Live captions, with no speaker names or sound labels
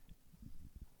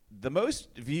The most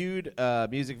viewed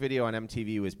music video on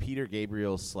MTV was Peter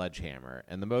Gabriel's Sledgehammer,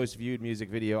 and the most viewed music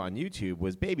video on YouTube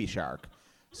was Baby Shark.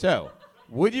 So,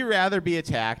 would you rather be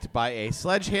attacked by a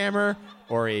sledgehammer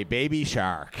or a baby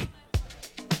shark?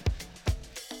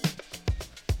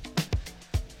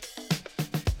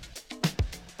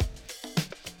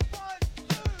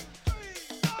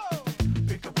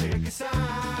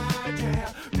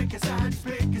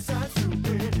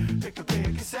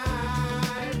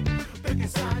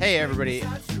 Hey everybody,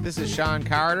 this is Sean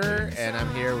Carter, and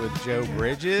I'm here with Joe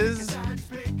Bridges,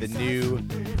 the new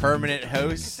permanent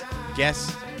host,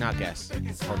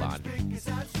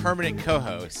 permanent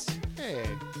co-host Hey.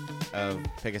 of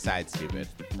Pick a Side Stupid.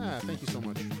 Thank you so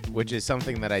much. Which is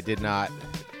something that I did not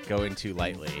go into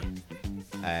lightly.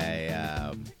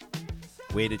 I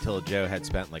waited till Joe had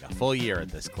spent like a full year at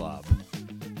this club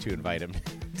to invite him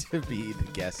to be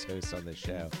the guest host on the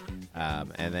show.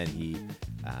 And then he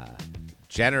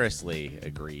generously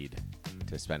agreed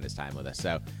to spend his time with us.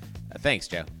 So thanks,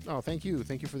 Joe. Oh, thank you.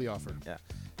 Thank you for the offer. Yeah.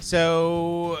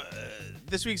 So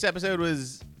this week's episode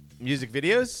was music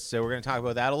videos. So we're going to talk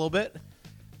about that a little bit.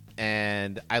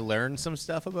 And I learned some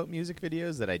stuff about music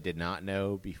videos that I did not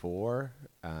know before.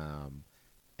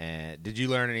 And did you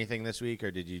learn anything this week,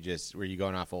 or were you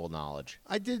going off old knowledge?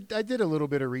 I did a little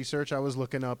bit of research. I was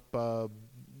looking up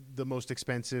the most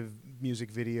expensive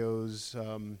music videos.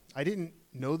 I didn't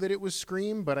know that it was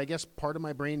Scream, but I guess part of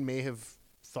my brain may have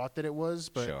thought that it was.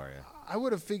 But Sure, yeah. I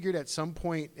would have figured at some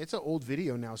point, it's an old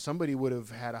video now, somebody would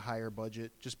have had a higher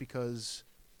budget just because.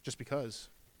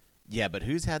 Yeah, but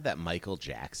who's had that Michael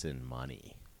Jackson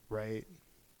money? Right.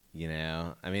 You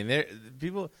know, I mean,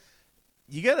 people.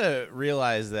 You gotta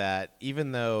realize that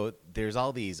even though there's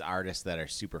all these artists that are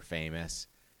super famous,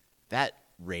 that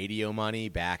radio money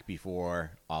back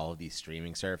before all of these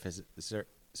streaming services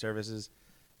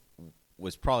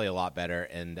was probably a lot better,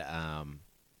 and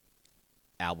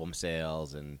album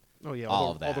sales and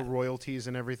all of that, all the royalties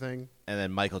and everything. And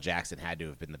then Michael Jackson had to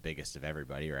have been the biggest of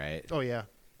everybody, right? Oh yeah.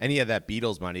 And he had that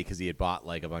Beatles money because he had bought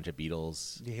like a bunch of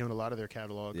Beatles. He owned a lot of their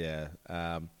catalog. Yeah.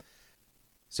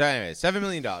 So anyway, $7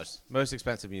 million, most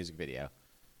expensive music video.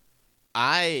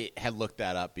 I had looked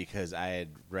that up because I had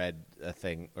read a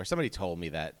thing, or somebody told me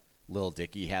that Lil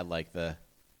Dicky had made the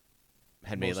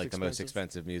most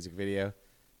expensive music video,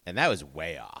 and that was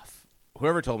way off.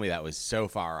 Whoever told me that was so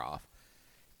far off.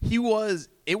 It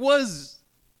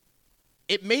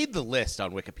made the list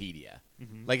on Wikipedia.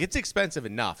 Mm-hmm. Like, it's expensive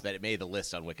enough that it made the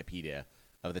list on Wikipedia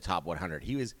of the top 100.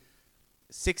 He was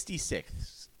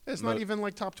 66th. It's not even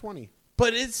like top 20.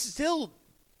 But it's still,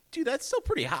 dude, that's still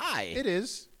pretty high. It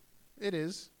is.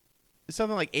 It's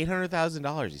something like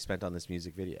 $800,000 he spent on this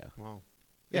music video. Wow.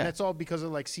 Yeah. And that's all because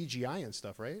of like CGI and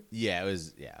stuff, right? Yeah, it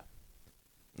was, yeah.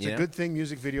 It's a good thing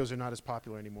music videos are not as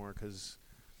popular anymore because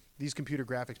these computer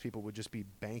graphics people would just be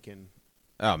banking.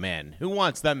 Oh, man. Who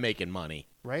wants them making money?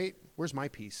 Right? Where's my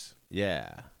piece?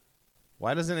 Yeah.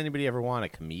 Why doesn't anybody ever want a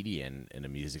comedian in a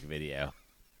music video?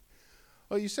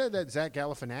 Oh, you said that Zach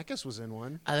Galifianakis was in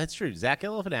one. That's true. Zach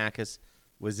Galifianakis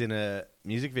was in a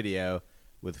music video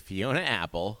with Fiona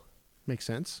Apple. Makes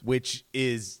sense. Which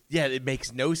is, it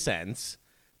makes no sense.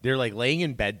 They're like laying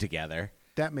in bed together.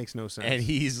 That makes no sense. And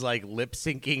he's like lip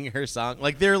syncing her song.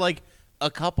 Like they're like a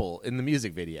couple in the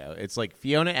music video. It's like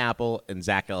Fiona Apple and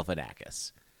Zach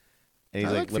Galifianakis. And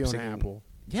he's I like lip syncing. Fiona Apple.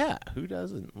 Yeah, who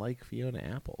doesn't like Fiona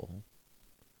Apple?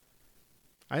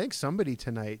 I think somebody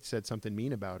tonight said something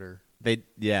mean about her.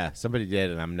 Somebody did,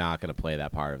 and I'm not going to play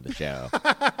that part of the show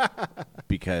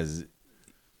because,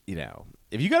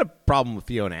 if you got a problem with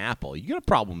Fiona Apple, you got a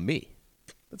problem with me.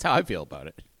 That's how I feel about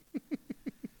it.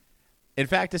 In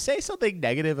fact, to say something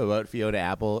negative about Fiona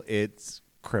Apple, it's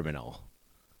criminal.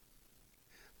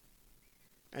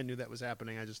 I knew that was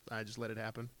happening. I just let it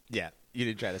happen. Yeah, you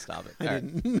didn't try to stop it. I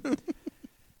didn't.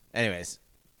 Anyways,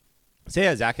 so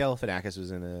yeah, Zach Galifianakis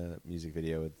was in a music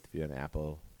video with Fiona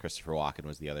Apple. Christopher Walken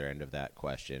was the other end of that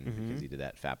question because he did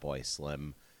that Fatboy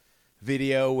Slim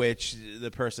video, which the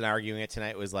person arguing it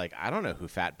tonight was like, I don't know who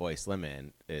Fatboy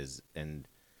Slim is, and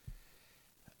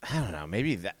I don't know,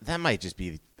 maybe that might just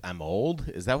be I'm old.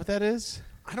 Is that what that is?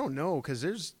 I don't know,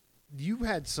 because you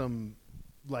had some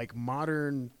like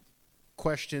modern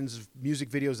questions of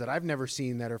music videos that I've never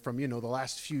seen that are from the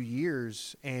last few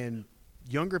years, and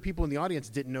younger people in the audience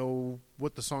didn't know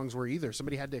what the songs were either.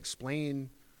 Somebody had to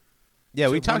explain. Yeah,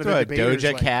 we talked about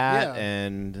Doja Cat yeah.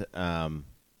 and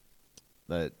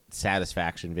the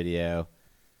Satisfaction video,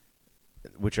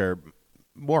 which are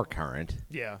more current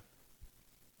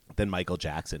than Michael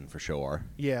Jackson for sure.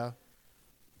 Yeah.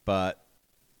 But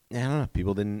I don't know.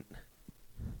 People didn't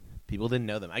People didn't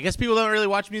know them. I guess people don't really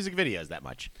watch music videos that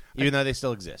much, even though they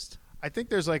still exist. I think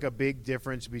there's like a big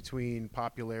difference between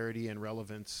popularity and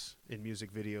relevance in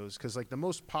music videos because like the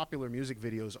most popular music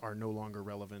videos are no longer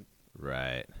relevant.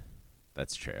 Right.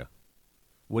 That's true.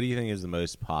 What do you think is the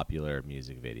most popular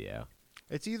music video?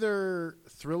 It's either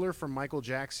Thriller from Michael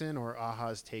Jackson or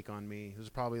Aha's Take on Me. It was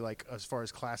probably like as far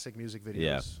as classic music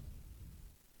videos.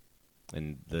 Yeah.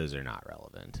 And those are not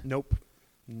relevant. Nope.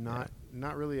 Not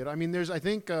really. I mean, I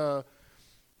think the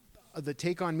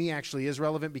Take on Me actually is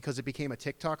relevant because it became a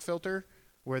TikTok filter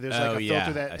where there's like a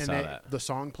filter that the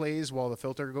song plays while the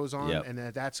filter goes on, and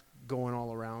that's going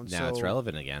all around. Now it's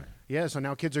relevant again. Yeah, so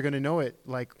now kids are going to know it,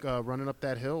 like Running Up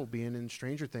That Hill, being in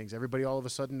Stranger Things. Everybody all of a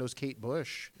sudden knows Kate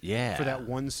Bush for that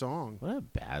one song. What a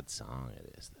bad song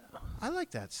it is, though. I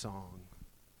like that song.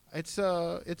 It's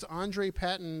Andre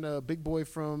Patton, Big Boy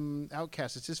from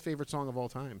Outkast. It's his favorite song of all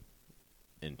time.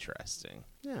 Interesting.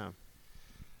 Yeah.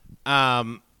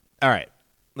 All right.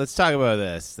 Let's talk about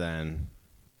this then.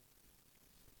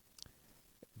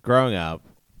 Growing up,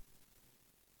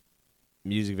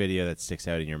 music video that sticks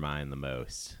out in your mind the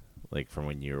most, like from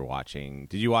when you were watching.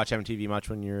 Did you watch MTV much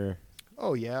when you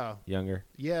were younger?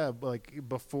 Yeah, like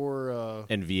before.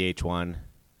 And VH1?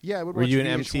 Yeah, I would Were watch you an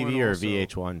VH1 MTV or also.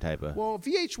 VH1 type of? Well,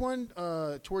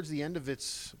 VH1, towards the end of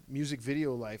its music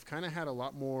video life, kind of had a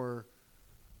lot more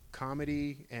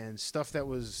comedy and stuff that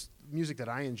was music that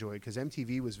I enjoyed because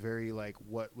MTV was very like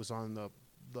what was on the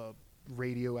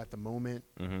radio at the moment,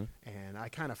 and I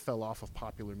kind of fell off of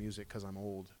popular music because I'm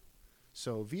old.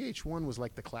 So VH1 was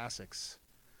like the classics.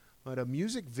 But a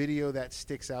music video that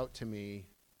sticks out to me.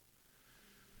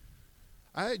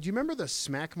 Do you remember the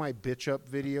Smack My Bitch Up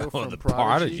video from the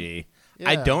Prodigy? Yeah.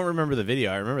 I don't remember the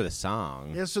video. I remember the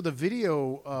song. Yeah, so the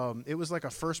video, it was like a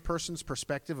first person's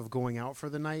perspective of going out for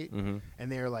the night.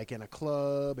 And they're like in a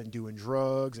club and doing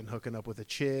drugs and hooking up with a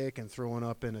chick and throwing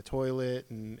up in a toilet.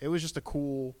 And it was just a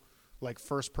cool like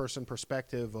first person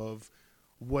perspective of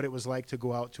what it was like to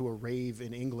go out to a rave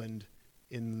in England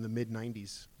in the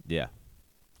mid-90s. Yeah.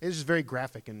 It was just very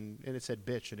graphic, and it said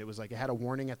bitch, and it was like it had a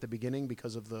warning at the beginning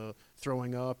because of the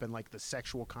throwing up and like the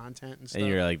sexual content and stuff. And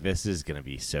you're like, this is going to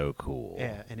be so cool.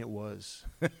 Yeah, and it was.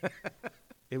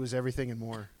 It was everything and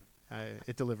more.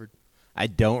 It delivered. I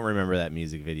don't remember that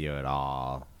music video at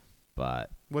all,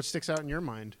 but... What sticks out in your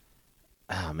mind?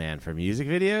 Oh, man, for music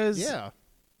videos? Yeah.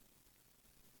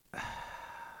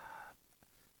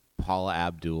 Paula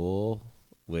Abdul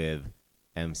with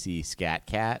MC Scat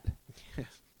Cat.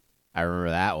 I remember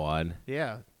that one.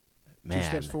 Yeah. Man. 2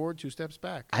 steps forward, 2 steps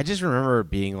back. I just remember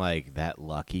being like, that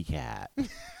lucky cat.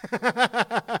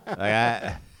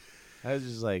 I was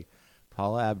just like,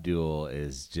 Paula Abdul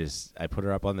is just, I put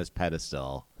her up on this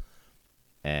pedestal,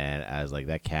 and I was like,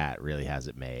 that cat really has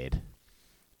it made.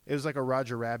 It was like a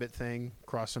Roger Rabbit thing,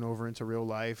 crossing over into real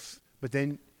life. But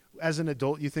then, as an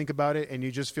adult, you think about it, and you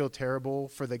just feel terrible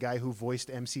for the guy who voiced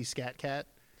MC Scat Cat.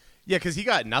 Yeah, because he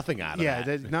got nothing out of that.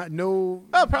 Yeah, no.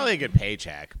 Well, probably a good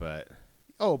paycheck, but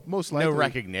oh, most likely no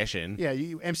recognition. Yeah,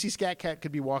 MC Scat Cat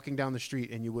could be walking down the street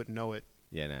and you wouldn't know it.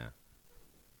 Yeah, no.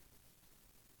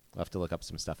 I'll have to look up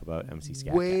some stuff about MC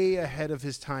Scat Way Cat. ahead of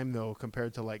his time though,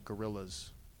 compared to like Gorillaz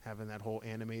having that whole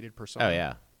animated persona. Oh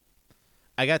yeah,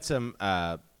 I got some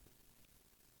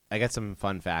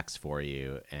fun facts for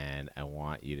you, and I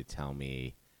want you to tell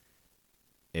me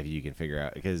if you can figure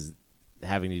out, because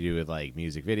having to do with like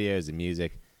music videos and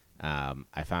music,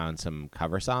 I found some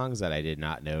cover songs that I did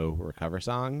not know were cover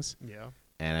songs. Yeah.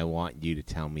 And I want you to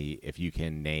tell me if you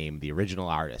can name the original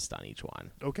artist on each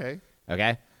one. Okay.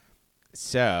 Okay.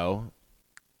 So,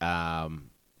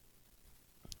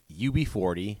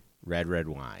 UB40, Red Red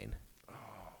Wine.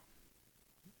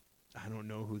 I don't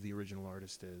know who the original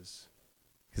artist is.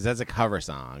 Because that's a cover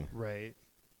song. Right.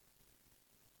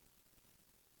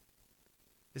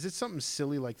 Is it something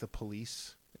silly like The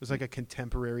Police? It was like a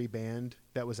contemporary band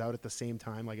that was out at the same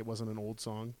time, like it wasn't an old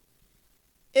song.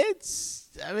 This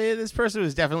person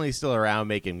was definitely still around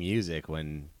making music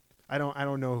when... I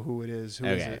don't know who it is. Who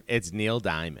is it? It's Neil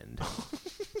Diamond.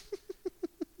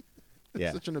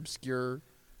 Yeah. Such an obscure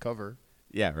cover.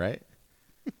 Yeah, right?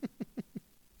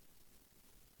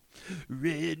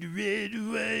 Red, red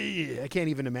wine. I can't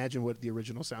even imagine what the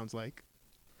original sounds like.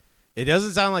 It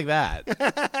doesn't sound like that.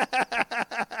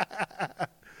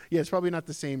 Yeah, it's probably not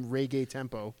the same reggae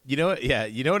tempo. You know what? Yeah,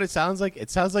 you know what it sounds like? It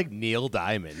sounds like Neil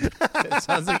Diamond. It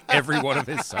sounds like every one of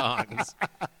his songs.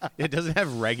 It doesn't have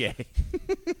reggae.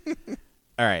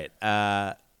 All right.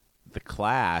 The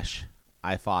Clash,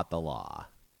 I Fought the Law.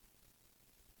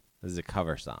 This is a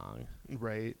cover song.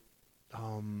 Right.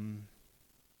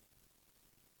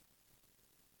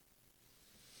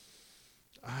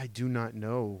 I do not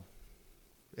know.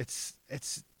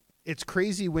 It's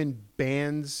crazy when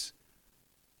bands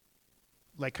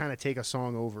like kind of take a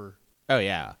song over Oh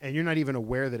yeah. and you're not even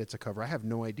aware that it's a cover. I have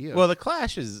no idea. Well, the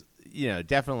Clash is,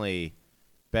 definitely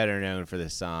better known for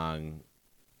this song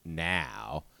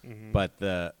now, but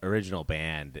the original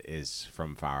band is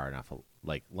from far enough,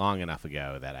 like long enough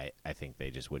ago that I think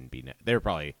they just wouldn't be. They were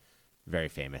probably very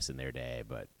famous in their day,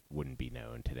 but wouldn't be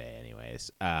known today, anyways.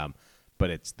 But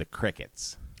it's the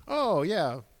Crickets. Oh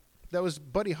yeah, that was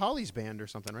Buddy Holly's band or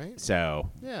something, right? So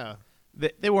Yeah.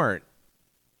 they weren't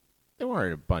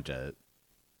a bunch of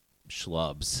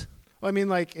schlubs. Well, I mean,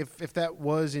 like if that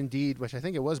was indeed, which I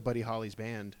think it was Buddy Holly's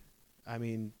band, I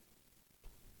mean,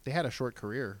 they had a short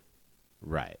career.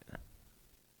 Right.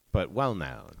 But well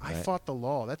known. I Right? Fought the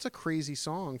Law. That's a crazy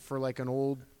song for like an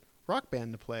old rock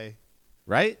band to play.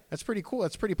 Right? That's pretty cool.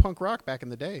 That's pretty punk rock back in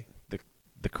the day.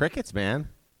 The Crickets, man.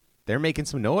 They're making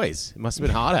some noise. It must have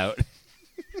been hot out.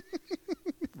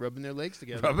 Rubbing their legs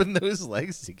together. Rubbing those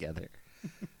legs together.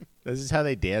 This is how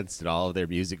they danced in all of their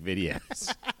music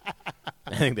videos.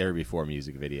 I think they were before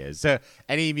music videos. So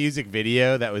any music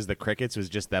video that was the Crickets was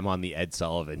just them on the Ed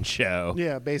Sullivan Show.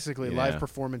 Yeah, basically Yeah. live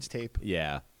performance tape.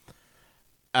 Yeah.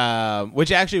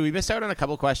 Which actually, we missed out on a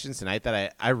couple questions tonight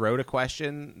that I wrote a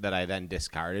question that I then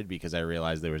discarded because I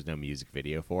realized there was no music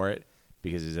video for it,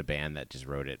 because there's a band that just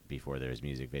wrote it before there was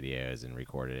music videos and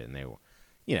recorded it. And they,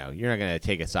 you're not going to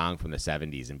take a song from the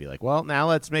 70s and be like, well, now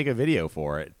let's make a video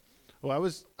for it. Well,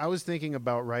 I was thinking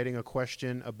about writing a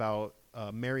question about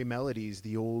Merry Melodies,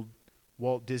 the old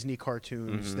Walt Disney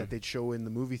cartoons that they'd show in the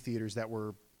movie theaters that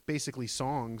were basically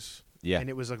songs. Yeah. And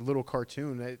it was a little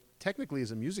cartoon. It technically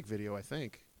is a music video, I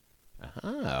think.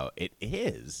 Oh, it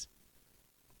is.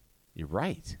 You're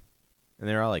right. And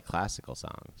they're all like classical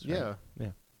songs. Right? Yeah.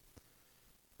 Yeah.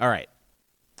 All right.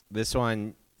 This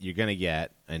one you're going to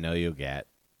get. I know you'll get.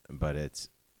 But it's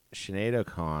Sinead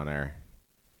O'Connor.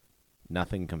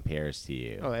 Nothing Compares to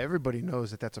You. Oh, everybody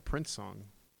knows that that's a Prince song.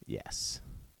 Yes.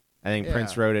 I think Yeah.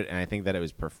 Prince wrote it, and I think that it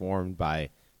was performed by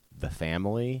The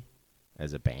Family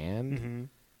as a band. Mm-hmm.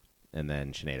 And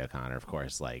then Sinead O'Connor, of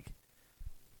course,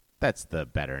 that's the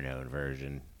better known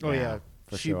version. Oh now, yeah,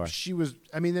 for she sure. she was.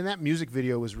 I mean, then that music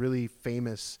video was really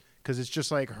famous because it's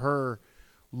just like her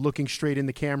looking straight in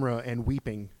the camera and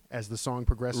weeping as the song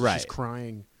progresses. Right. She's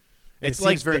crying. And It's it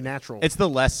like seems very the- natural. It's the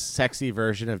less sexy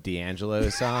version of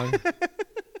D'Angelo's song.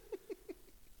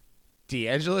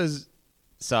 D'Angelo's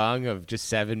song of just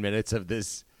 7 minutes of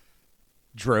this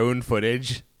drone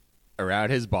footage around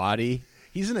his body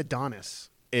He's an Adonis.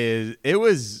 it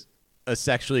was a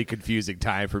sexually confusing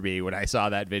time for me when I saw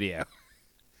that video.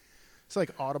 It's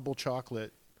like Audible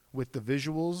Chocolate with the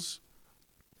visuals.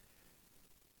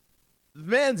 The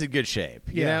man's in good shape.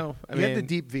 You know? I he mean, had the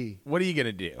deep V. what are you going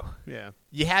to do? Yeah.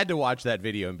 You had to watch that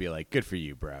video and be like, good for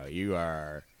you, bro. You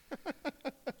are...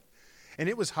 And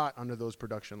it was hot under those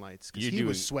production lights because You're he doing,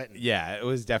 was sweating. Yeah, it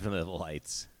was definitely the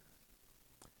lights.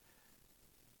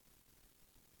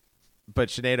 But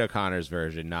Sinead O'Connor's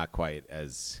version, not quite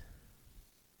as...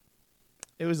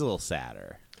 It was a little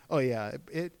sadder. Oh yeah,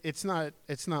 it's not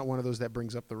one of those that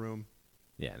brings up the room.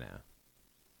 Yeah,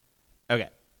 no. Okay.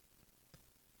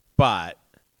 But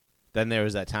then there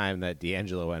was that time that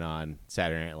D'Angelo went on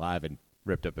Saturday Night Live and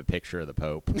ripped up a picture of the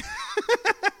Pope.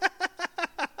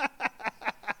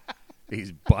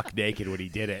 He's buck naked when he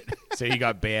did it. So he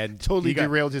got banned. Totally He got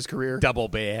derailed his career. double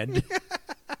banned.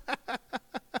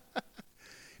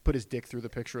 Put his dick through the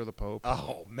picture of the Pope.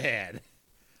 Oh, man.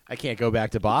 I can't go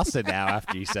back to Boston now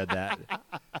after you said that.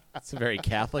 It's a very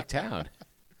Catholic town.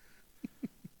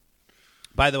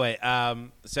 By the way,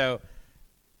 so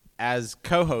as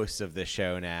co-hosts of this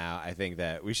show now, I think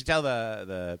that we should tell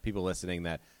the people listening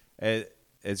that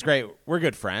it's great. We're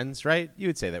good friends, right? You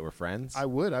would say that we're friends. I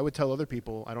would tell other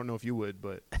people. I don't know if you would,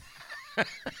 but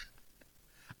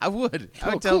I would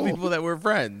Oh, tell cool. people that we're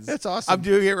friends. That's awesome. I'm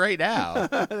doing it right now.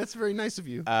 that's very nice of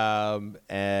you.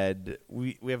 And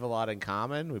we have a lot in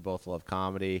common. We both love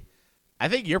comedy. I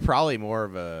think you're probably more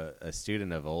of a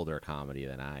student of older comedy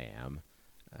than I am.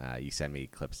 You send me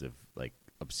clips of like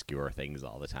obscure things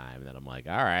all the time, and then I'm like,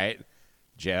 all right,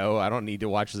 Joe, I don't need to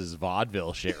watch this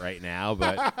vaudeville shit right now,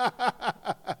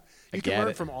 but You can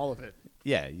learn from all of it.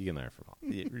 yeah, you can learn from all.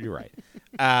 You're right.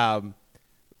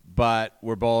 But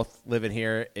we're both living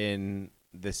here in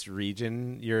this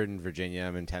region. You're in Virginia.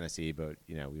 I'm in Tennessee, but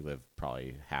we live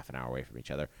probably half an hour away from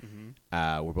each other.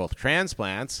 We're both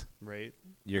transplants. Right.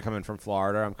 You're coming from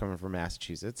Florida. I'm coming from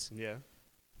Massachusetts. Yeah.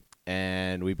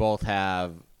 And we both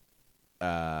have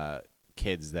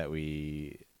kids that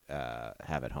we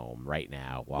have at home right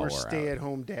now while we're out.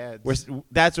 stay-at-home dads.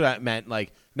 That's what I meant.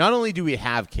 Like, not only do we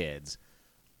have kids,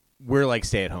 we're like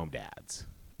stay-at-home dads.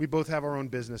 We both have our own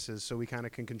businesses, so we kind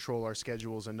of can control our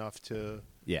schedules enough to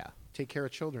take care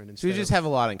of children. So we just have a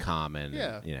lot in common.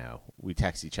 Yeah. You know, we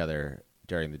text each other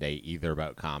during the day either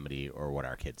about comedy or what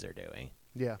our kids are doing.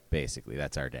 Yeah. Basically,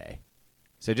 that's our day.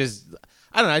 So just,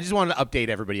 I don't know, I just wanted to update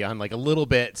everybody on like a little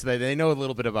bit so that they know a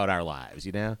little bit about our lives,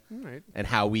 you know? All right. And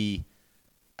how we've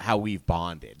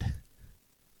bonded.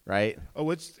 Right?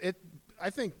 Oh, I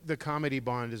think the comedy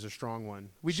bond is a strong one.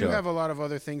 We Sure. do have a lot of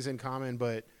other things in common,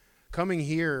 but coming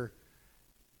here,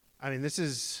 I mean,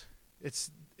 it's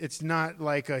not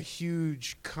like a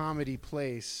huge comedy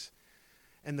place,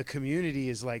 and the community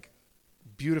is like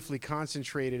beautifully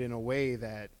concentrated in a way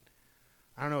that,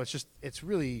 I don't know, it's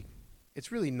really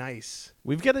nice.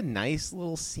 We've got a nice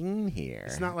little scene here.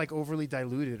 It's not like overly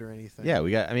diluted or anything. Yeah,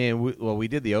 we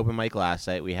did the open mic last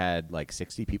night. We had like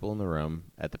 60 people in the room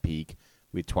at the peak.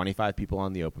 We had 25 people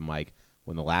on the open mic.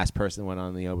 When the last person went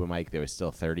on the open mic, there was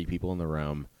still 30 people in the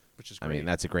room. Which is great. I mean,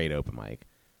 that's a great open mic.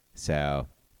 So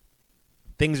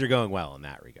things are going well in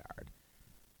that regard.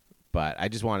 But I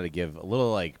just wanted to give a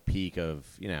little like peek of,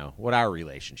 you know, what our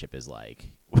relationship is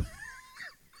like.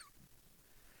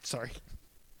 Sorry.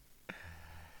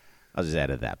 I'll just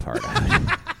edit that part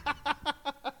out.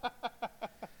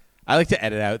 I like to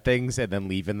edit out things and then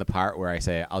leave in the part where I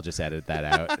say, I'll just edit that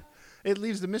out. It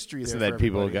leaves the mystery there. So for that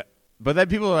people everybody. but then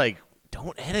people are like,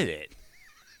 don't edit it.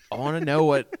 I want to know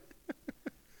what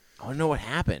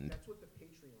happened. That's what the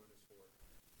Patreon is for.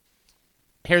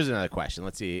 Here's another question.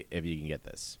 Let's see if you can get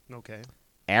this. Okay.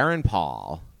 Aaron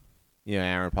Paul. You know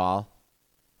Aaron Paul?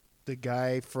 The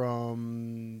guy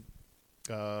from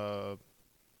the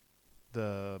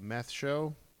meth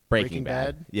show? Breaking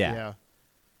Bad. Yeah. Yeah.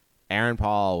 Aaron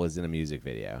Paul was in a music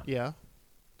video. Yeah.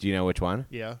 Do you know which one?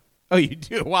 Yeah. Oh, you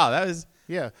do? Wow, that was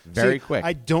Yeah. very quick.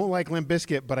 I don't like Limp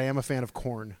Bizkit, but I am a fan of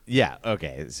Korn. Yeah,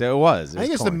 okay. So it was. I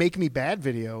think it's the Korn. Make Me Bad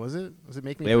video, was it? Was it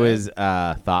Make Me Bad? It was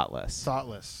Thoughtless.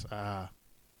 Thoughtless.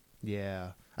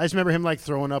 Yeah. I just remember him like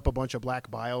throwing up a bunch of black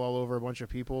bile all over a bunch of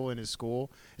people in his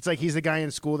school. It's like he's the guy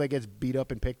in school that gets beat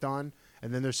up and picked on,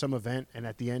 and then there's some event, and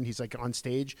at the end he's like on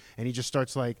stage, and he just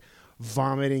starts like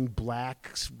vomiting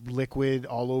black liquid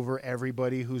all over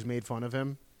everybody who's made fun of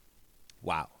him.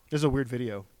 Wow. There's a weird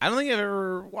video. I don't think I've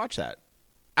ever watched that.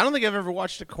 I don't think I've ever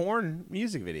watched a Korn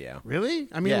music video. Really?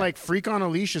 I mean, Yeah. like Freak on a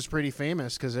Leash is pretty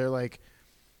famous because they're like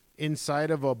inside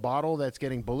of a bottle that's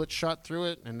getting bullets shot through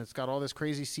it, and it's got all this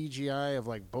crazy CGI of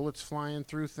like bullets flying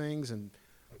through things and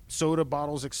soda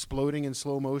bottles exploding in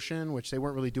slow motion, which they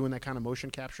weren't really doing that kind of motion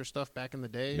capture stuff back in the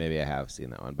day. Maybe I have seen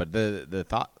that one. But the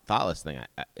Thoughtless thing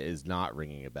is not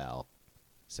ringing a bell.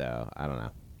 So I don't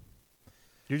know.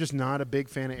 You're just not a big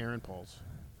fan of Aaron Paul's.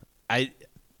 I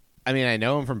mean, I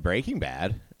know him from Breaking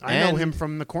Bad. I know and him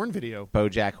from the Korn video.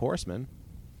 BoJack Horseman.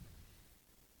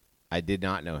 I did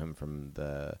not know him from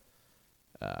the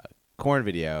Korn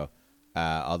video,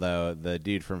 although the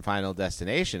dude from Final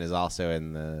Destination is also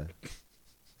in the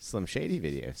Slim Shady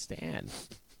video. Stan.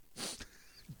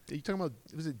 Are you talking about,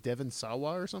 was it Devin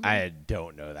Sawa or something? I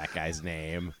don't know that guy's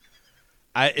name.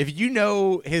 If you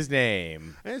know his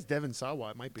name, I think it's Devin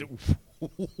Sawa. It might be.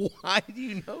 why do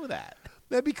you know that?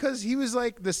 Because he was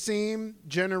like the same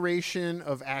generation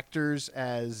of actors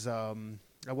as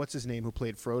what's his name, who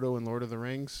played Frodo in Lord of the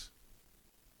Rings.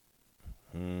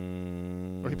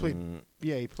 Or he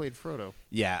played Frodo.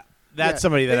 Yeah, that's Yeah.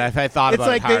 somebody that if I thought It's about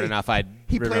like it hard they- enough, I'd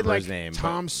He remember played like his name.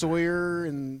 Tom Sawyer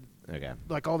and Okay.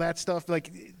 like all that stuff.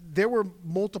 Like there were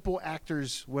multiple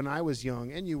actors when I was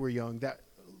young and you were young that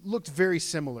looked very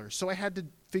similar. So I had to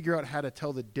figure out how to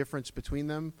tell the difference between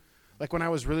them. Like when I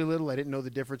was really little, I didn't know the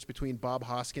difference between Bob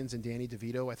Hoskins and Danny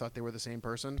DeVito. I thought they were the same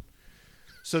person.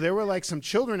 So there were like some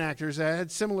children actors that I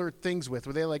had similar things with,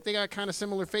 where they got kind of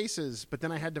similar faces. But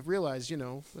then I had to realize,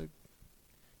 like,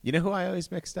 You know who I always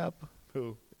mixed up?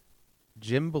 who?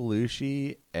 Jim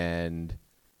Belushi and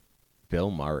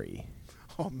Bill Murray.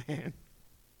 Oh man,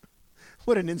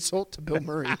 what an insult to Bill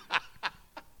Murray.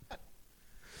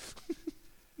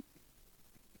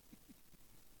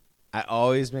 I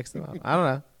always mix them up. I don't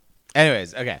know.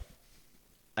 Anyways, okay.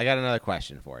 I got another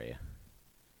question for you.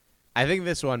 I think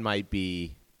this one might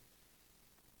be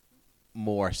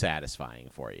more satisfying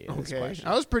for you. This Okay, question.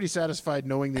 I was pretty satisfied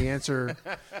knowing the answer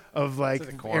of like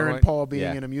the Korn Aaron one? Paul being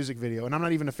Yeah. in a music video, and I'm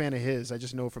not even a fan of his. I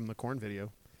just know from the Korn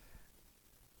video.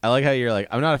 I like how you're like,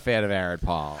 I'm not a fan of Aaron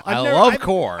Paul. I I've never- love I've-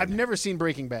 Korn. I've never seen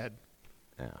Breaking Bad.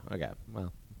 Oh, okay.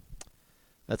 Well,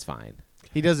 that's fine.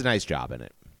 He does a nice job in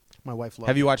it. My wife loves.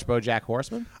 Have you watched BoJack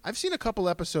Horseman? I've seen a couple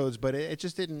episodes, but it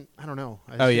just didn't. I don't know.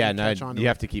 I just Oh yeah, didn't no, catch on to you it.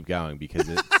 have to keep going because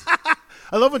it's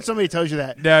I love when somebody tells you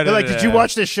that. No, They're no, like, no, "Did you no.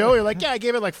 watch this show?" You're like, "Yeah, I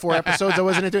gave it like 4 episodes. I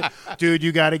wasn't into it." Dude,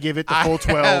 you got to give it the full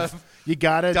 12. You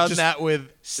gotta done just that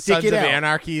with stick Sons it of out.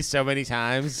 Anarchy so many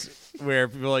times where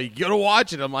people are like, you gotta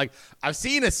watch it. I'm like, I've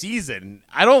seen a season.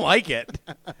 I don't like it.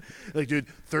 Like, dude,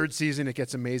 third season it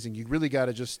gets amazing. You really got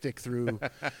to just stick through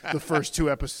the first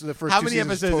two episodes. The first How two many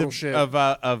seasons is total episodes shit.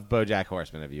 of BoJack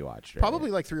Horseman have you watched? Right?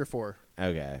 Probably like 3 or 4.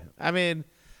 Okay. I mean,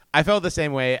 I felt the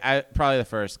same way. Probably the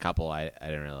first couple I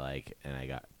didn't really like, and I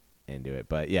got into it.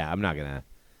 But yeah, I'm not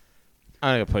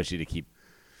gonna push you to keep.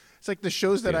 It's like the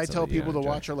shows that Dude, I something tell you people to don't enjoy.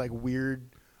 watch are like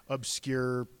weird,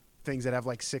 obscure things that have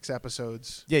like 6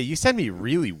 episodes. Yeah, you send me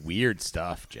really weird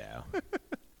stuff, Joe.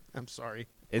 I'm sorry.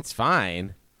 It's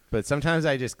fine, but sometimes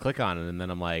I just click on it and then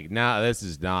I'm like, nah, this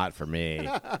is not for me.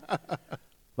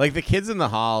 Like the Kids in the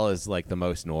Hall is like the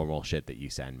most normal shit that you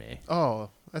send me.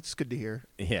 Oh, that's good to hear.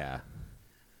 Yeah.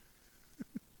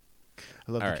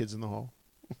 I love All the right. Kids in the Hall.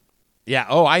 Yeah.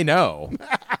 Oh, I know.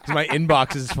 'Cause my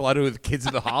inbox is flooded with Kids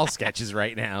in the Hall sketches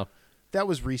right now. That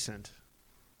was recent.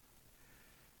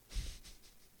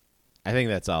 I think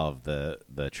that's all of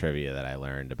the trivia that I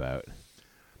learned about.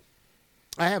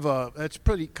 I have it's a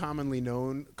pretty commonly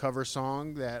known cover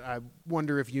song that I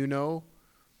wonder if you know.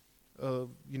 Who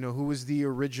was the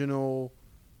original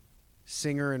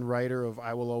singer and writer of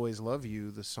 "I Will Always Love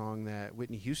You," the song that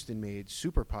Whitney Houston made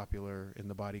super popular in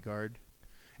The Bodyguard.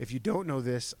 If you don't know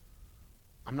this,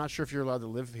 I'm not sure if you're allowed to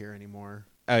live here anymore.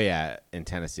 Oh yeah, in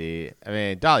Tennessee. I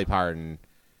mean, Dolly Parton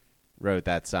wrote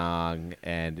that song,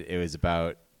 and it was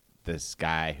about this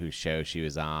guy whose show she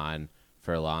was on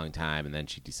for a long time, and then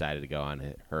she decided to go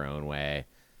on her own way,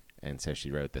 and so she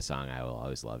wrote the song "I Will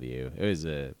Always Love You." It was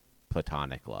a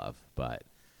platonic love, but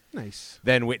Nice.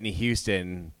 then Whitney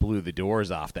Houston blew the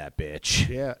doors off that bitch.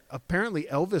 Yeah. Apparently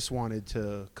Elvis wanted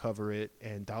to cover it,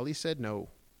 and Dolly said no.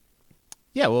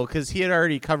 Yeah, well, because he had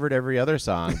already covered every other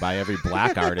song by every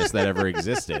black artist that ever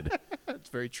existed, That's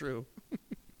very true.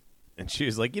 and she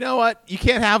was like, you know what? You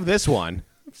can't have this one.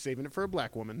 Saving it for a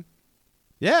black woman.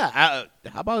 Yeah, how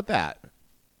about that?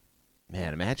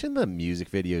 Man, imagine the music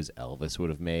videos Elvis would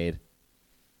have made.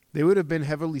 They would have been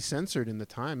heavily censored in the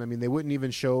time. I mean, they wouldn't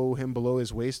even show him below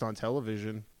his waist on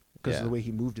television because Yeah. of the way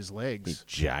he moved his He legs.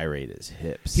 gyrate his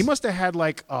hips. He must have had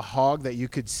like a hog that you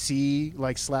could see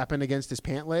like slapping against his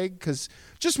pant leg, because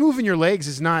just moving your legs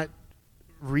is not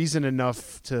reason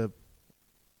enough to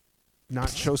not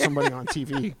show somebody on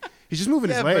TV. He's just moving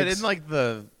yeah, his but legs. in like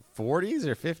the 40s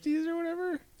or 50s or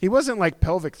whatever. He wasn't like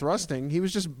pelvic thrusting. He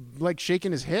was just like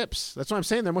shaking his hips. That's what I'm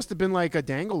saying. There must have been like a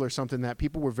dangle or something that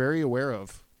people were very aware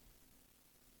of.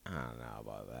 I don't know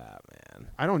about that, man.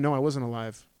 I don't know. I wasn't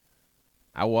alive.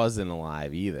 I wasn't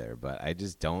alive either, but I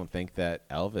just don't think that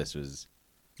Elvis was.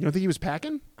 You don't think he was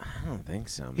packing? I don't think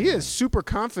so. He man. is super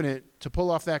confident to pull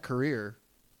off that career.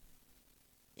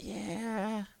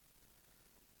 Yeah.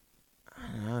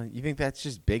 I don't know. You think that's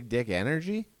just big dick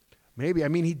energy? Maybe. I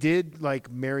mean, he did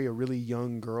like marry a really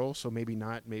young girl, so maybe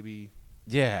not. Maybe.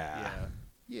 Yeah.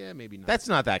 Yeah, maybe not. That's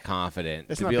not that confident.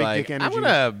 That's to not be big like, dick I'm energy.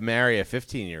 gonna marry a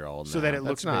 15-year-old So now. that it That's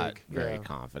looks not big. very Yeah.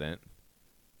 confident.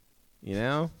 You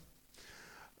know,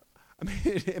 I mean,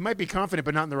 it might be confident,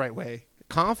 but not in the right way.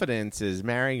 confidence is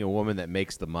marrying a woman that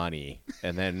makes the money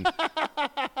and then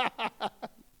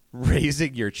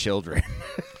raising your children.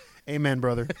 Amen,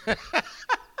 brother.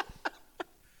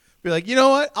 Be like, you know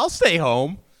what? I'll stay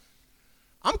home.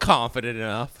 I'm confident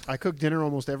enough. I cook dinner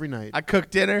almost every night. I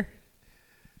cook dinner.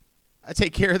 I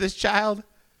take care of this child.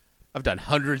 I've done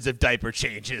hundreds of diaper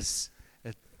changes.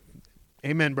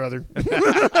 Amen, brother.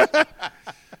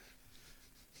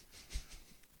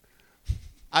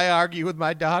 I argue with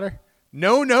my daughter.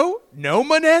 No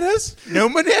bananas. No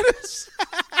bananas.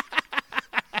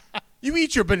 You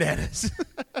eat your bananas.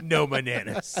 No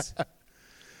bananas.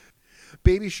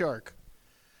 Baby Shark.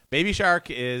 Baby Shark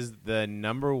is the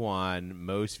 #1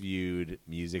 most viewed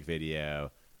music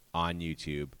video on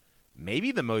YouTube.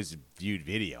 Maybe the most viewed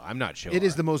video. I'm not sure. It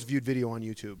is the most viewed video on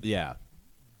YouTube. Yeah.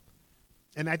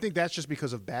 And I think that's just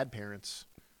because of bad parents.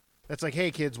 That's like,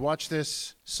 hey, kids, watch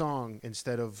this song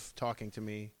instead of talking to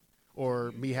me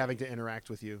or me having to interact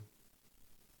with you.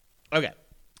 Okay.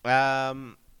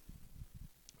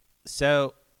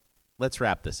 So let's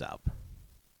wrap this up.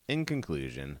 In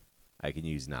conclusion, I can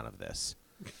use none of this.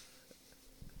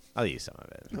 I'll use some of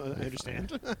it. I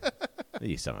understand. I'll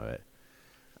use some of it.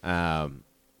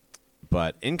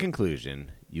 But in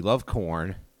conclusion, you love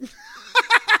corn.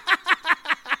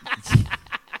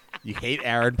 You hate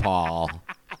Aaron Paul.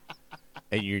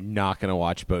 And you're not going to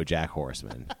watch BoJack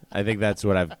Horseman. I think that's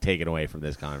what I've taken away from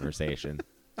this conversation.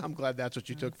 I'm glad that's what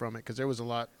you took from it, because there was a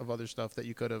lot of other stuff that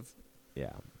you could have.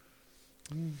 Yeah.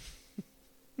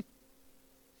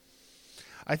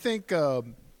 I think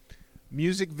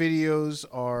music videos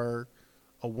are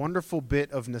a wonderful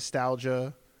bit of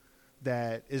nostalgia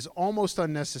that is almost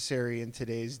unnecessary in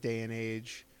today's day and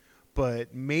age.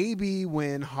 But maybe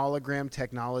when hologram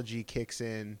technology kicks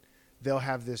in, they'll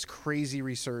have this crazy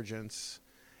resurgence,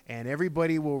 and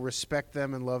everybody will respect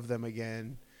them and love them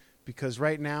again. Because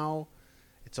right now,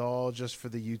 it's all just for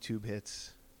the YouTube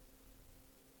hits.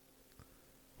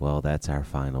 Well, that's our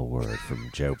final word from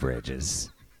Joe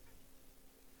Bridges.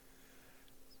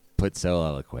 Put so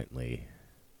eloquently.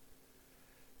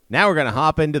 Now we're going to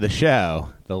hop into the show,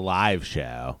 the live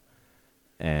show.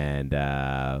 And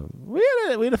we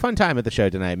had a fun time at the show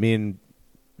tonight. Me and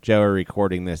Joe are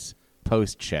recording this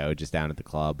post-show just down at the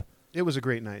club. It was a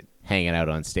great night. Hanging out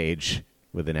on stage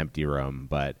with an empty room.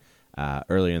 But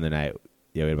earlier in the night,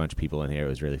 we had a bunch of people in here. It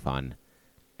was really fun.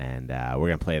 And we're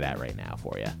going to play that right now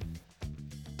for you.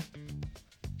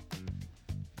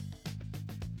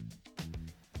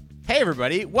 Hey,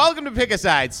 everybody. Welcome to Pick a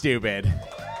Side, Stupid.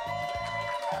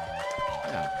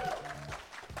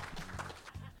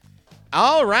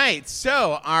 All right.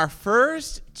 So our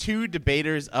first two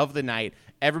debaters of the night.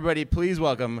 Everybody, please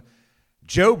welcome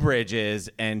Joe Bridges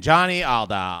and Johnny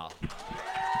Aldal.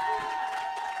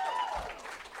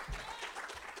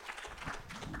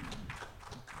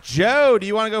 Joe, do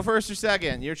you want to go first or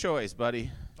second? Your choice,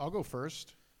 buddy. I'll go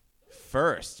first.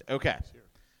 First. Okay.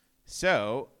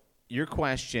 So your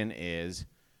question is,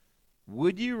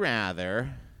 would you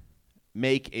rather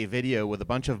make a video with a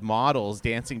bunch of models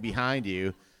dancing behind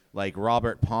you like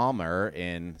Robert Palmer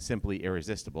in Simply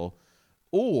Irresistible,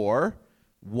 or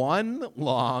one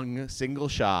long single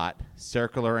shot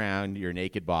circle around your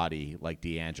naked body like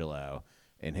D'Angelo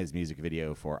in his music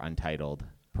video for Untitled,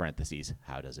 parentheses,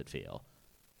 How Does It Feel?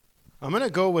 I'm going to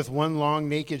go with one long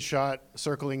naked shot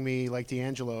circling me like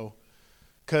D'Angelo,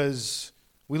 because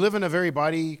we live in a very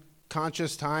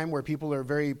body-conscious time where people are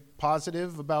very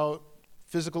positive about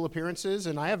physical appearances,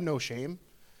 and I have no shame.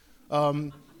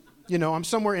 I'm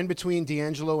somewhere in between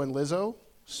D'Angelo and Lizzo,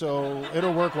 so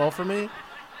it'll work well for me.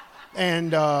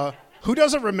 And who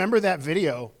doesn't remember that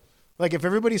video? Like, if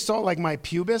everybody saw, like, my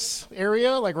pubis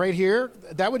area, like right here,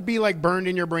 that would be, like, burned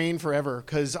in your brain forever,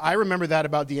 because I remember that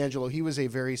about D'Angelo. He was a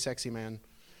very sexy man.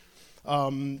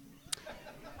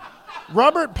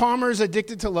 Robert Palmer's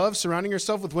Addicted to Love, surrounding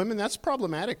yourself with women, that's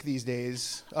problematic these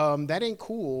days. That ain't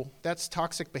cool. That's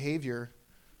toxic behavior.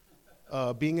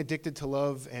 Being addicted to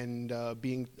love and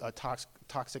being a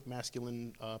toxic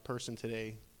masculine person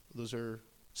today, those are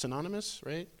synonymous,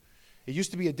 right? It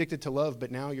used to be addicted to love,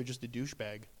 but now you're just a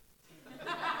douchebag.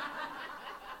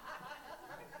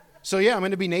 So yeah, I'm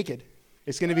going to be naked.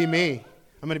 It's going to be me.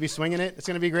 I'm going to be swinging it. It's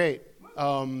going to be great.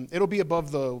 It'll be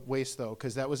above the waist, though,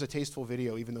 because that was a tasteful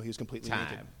video, even though he was completely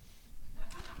naked.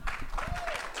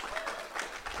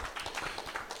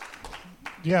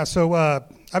 Yeah, so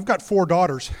I've got 4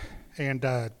 daughters, and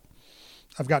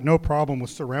I've got no problem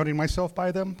with surrounding myself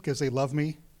by them because they love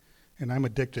me, and I'm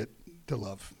addicted to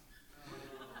love.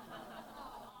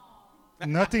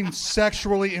 Nothing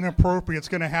sexually inappropriate is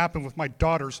going to happen with my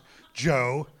daughters,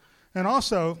 Joe. And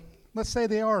also, let's say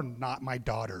they are not my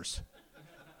daughters.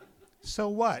 So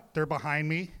what? They're behind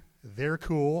me. They're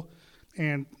cool.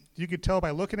 And you could tell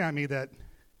by looking at me that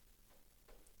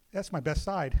that's my best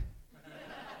side.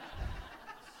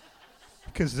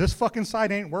 Because this fucking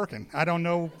side ain't working. I don't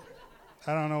know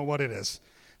what it is.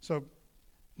 So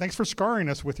thanks for scarring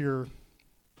us with your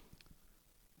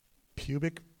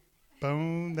pubic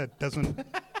bone that doesn't,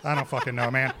 I don't fucking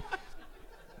know, man.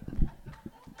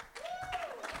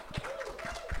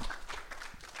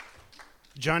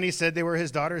 Johnny said they were his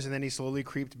daughters, and then he slowly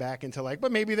creeped back into like,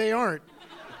 but maybe they aren't.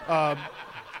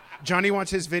 Johnny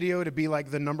wants his video to be like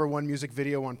the #1 music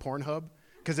video on Pornhub,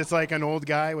 because it's like an old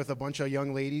guy with a bunch of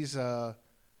young ladies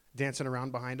dancing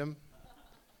around behind him.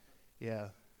 Yeah.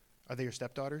 Are they your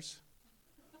stepdaughters?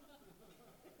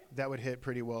 That would hit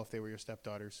pretty well if they were your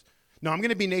stepdaughters. No, I'm going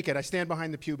to be naked. I stand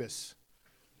behind the pubis.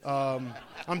 I'm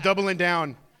doubling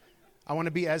down. I want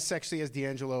to be as sexy as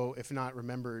D'Angelo, if not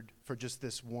remembered, for just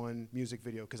this one music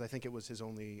video, because I think it was his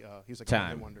only, he was like a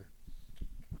one-hit wonder.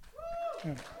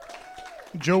 Yeah.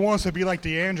 Joe wants to be like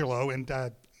D'Angelo, and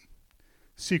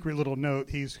secret little note,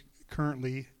 he's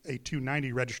currently a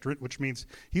 290 registrant, which means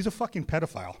he's a fucking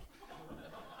pedophile.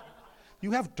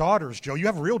 You have daughters, Joe. You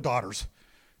have real daughters.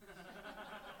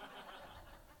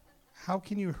 How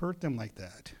can you hurt them like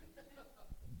that?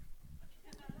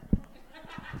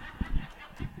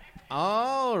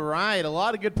 All right, a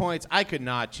lot of good points. I could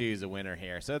not choose a winner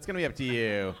here, so it's going to be up to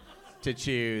you to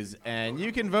choose. And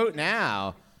you can vote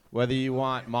now whether you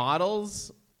want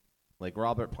models like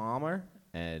Robert Palmer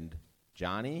and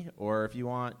Johnny, or if you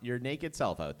want your naked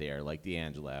self out there like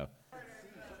D'Angelo.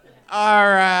 All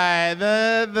right,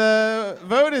 the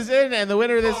vote is in, and the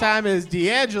winner this time is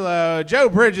D'Angelo. Joe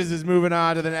Bridges is moving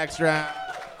on to the next round.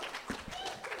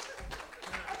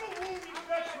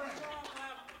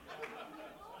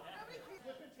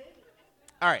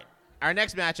 All right, our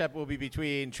next matchup will be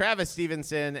between Travis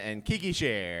Stevenson and Kiki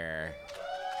Scher.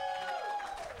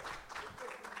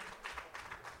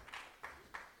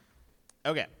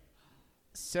 Okay,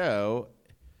 so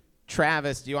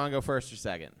Travis, do you want to go first or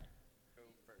second?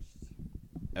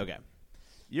 Okay.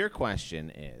 Your question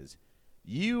is,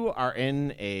 you are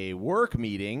in a work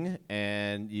meeting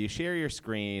and you share your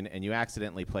screen and you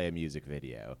accidentally play a music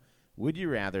video. Would you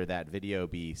rather that video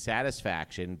be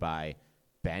Satisfaction by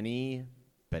Benny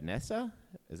Benessa?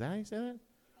 Is that how you say that?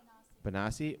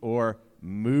 Benassi. Or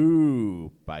Moo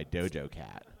by Doja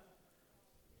Cat?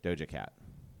 Doja Cat.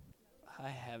 I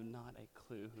have not a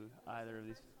clue who either of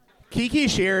these. Kiki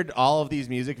shared all of these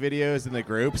music videos in the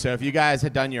group, so if you guys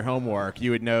had done your homework,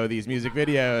 you would know these music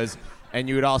videos, and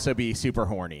you would also be super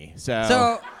horny.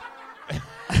 So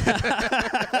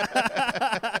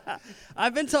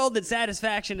I've been told that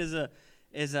Satisfaction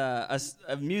is a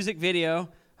music video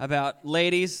about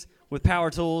ladies with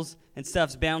power tools and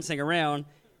stuff's bouncing around,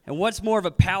 and what's more of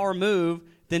a power move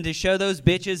than to show those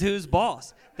bitches who's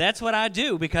boss? That's what I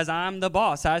do because I'm the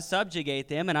boss. I subjugate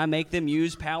them and I make them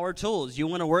use power tools. You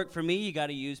want to work for me, you got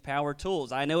to use power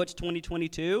tools. I know it's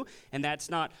 2022 and that's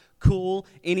not cool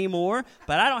anymore,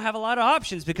 but I don't have a lot of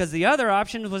options because the other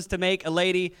option was to make a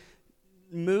lady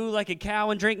moo like a cow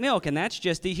and drink milk, and that's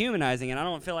just dehumanizing, and I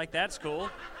don't feel like that's cool.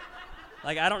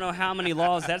 Like, I don't know how many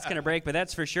laws that's going to break, but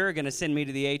that's for sure going to send me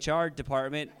to the HR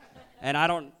department, and I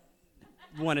don't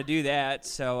want to do that.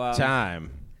 So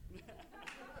time.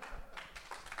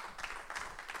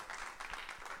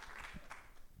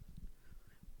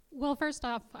 Well, first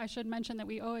off, I should mention that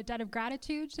we owe a debt of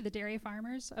gratitude to the dairy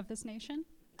farmers of this nation.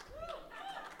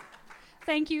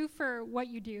 Thank you for what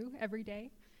you do every day.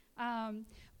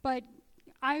 But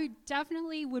I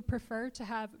definitely would prefer to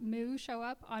have Moo show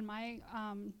up on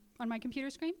my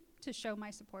computer screen to show my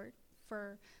support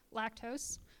for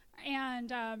lactose.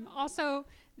 And also,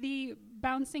 the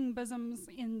bouncing bosoms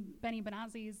in Benny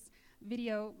Benassi's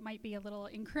video might be a little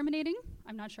incriminating.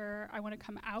 I'm not sure I want to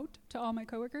come out to all my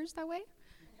coworkers that way.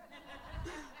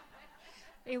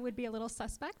 It would be a little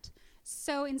suspect.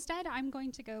 So instead, I'm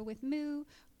going to go with Moo.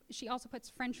 She also puts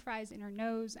French fries in her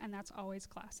nose, and that's always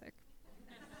classic.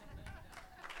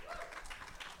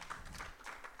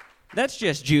 that's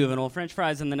just juvenile. French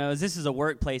fries in the nose. This is a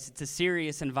workplace. It's a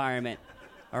serious environment.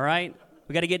 All right?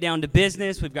 We got to get down to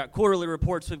business. We've got quarterly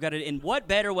reports. We've got to, and what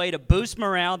better way to boost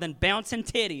morale than bouncing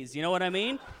titties? You know what I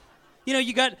mean? You know,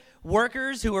 you got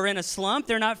workers who are in a slump.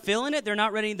 They're not feeling it. They're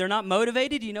not ready. They're not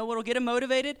motivated. You know what'll get them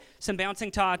motivated? Some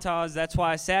bouncing tatas. That's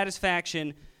why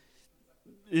Satisfaction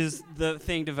is the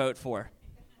thing to vote for.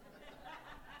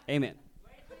 Amen.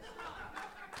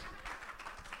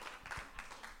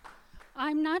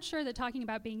 I'm not sure that talking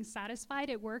about being satisfied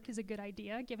at work is a good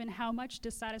idea, given how much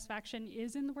dissatisfaction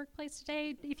is in the workplace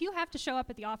today. If you have to show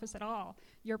up at the office at all,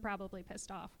 you're probably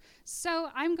pissed off. So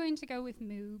I'm going to go with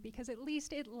Moo, because at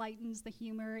least it lightens the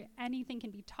humor. Anything can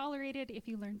be tolerated if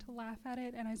you learn to laugh at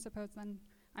it, and I suppose then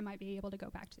I might be able to go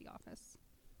back to the office.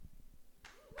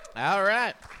 All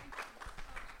right.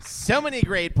 So many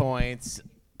great points.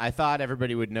 I thought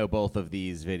everybody would know both of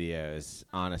these videos,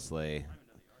 honestly,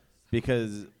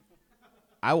 because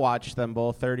I watched them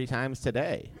both 30 times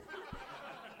today.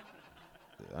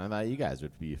 I thought you guys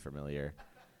would be familiar.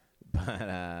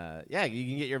 But, yeah, you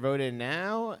can get your vote in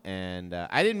now. And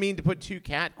I didn't mean to put two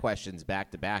cat questions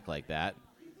back to back like that.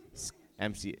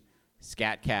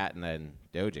 Scat Cat and then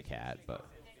Doja Cat. But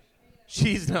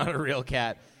she's not a real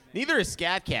cat. Neither is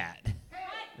Scat Cat.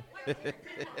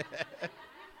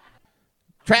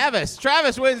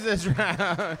 Travis wins this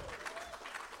round.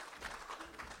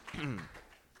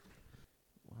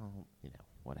 Well,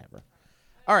 whatever.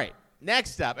 All right,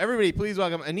 next up, everybody please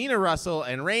welcome Anina Russell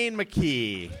and Rain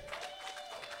McKee.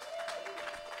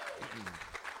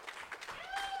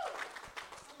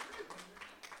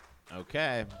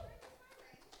 Okay.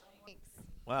 Thanks.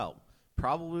 Well,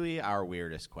 probably our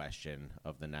weirdest question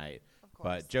of the night. Of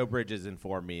course. But Joe Bridges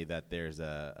informed me that there's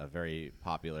a very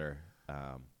popular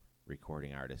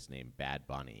recording artist named Bad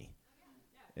Bunny.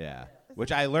 Yeah,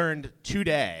 which I learned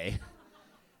today.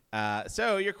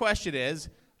 So your question is,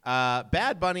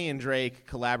 Bad Bunny and Drake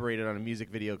collaborated on a music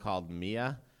video called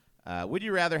Mia. Would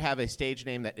you rather have a stage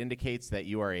name that indicates that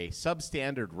you are a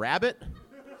substandard rabbit,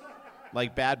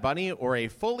 like Bad Bunny, or a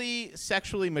fully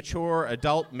sexually mature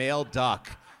adult male duck,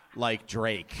 like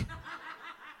Drake?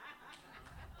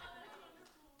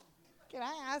 Can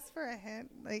I ask for a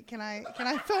hint? Like, can I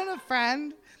phone a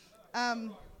friend?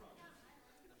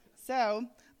 So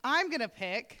I'm gonna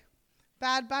pick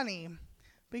Bad Bunny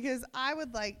because I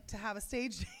would like to have a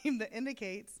stage name that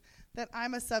indicates that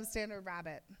I'm a substandard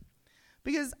rabbit.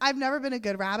 Because I've never been a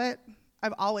good rabbit.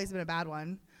 I've always been a bad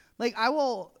one. Like, I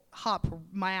will hop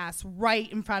my ass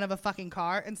right in front of a fucking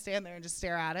car and stand there and just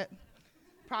stare at it.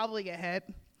 Probably get hit.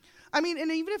 I mean,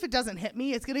 and even if it doesn't hit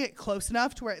me, it's going to get close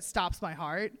enough to where it stops my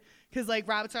heart. Because, like,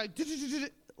 rabbits are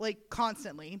like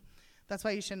constantly. That's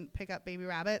why you shouldn't pick up baby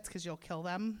rabbits, because you'll kill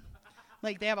them.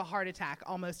 Like, they have a heart attack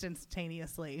almost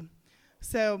instantaneously.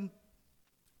 So,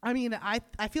 I mean, I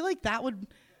feel like that would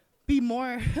be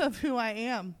more of who I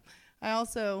am. I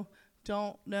also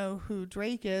don't know who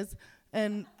Drake is.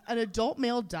 And an adult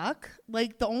male duck,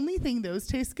 like, the only thing those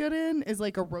taste good in is,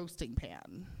 like, a roasting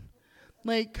pan.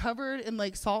 Like, covered in,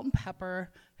 like, salt and pepper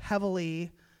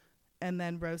heavily, and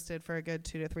then roasted for a good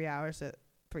 2 to 3 hours at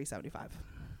 $3.75.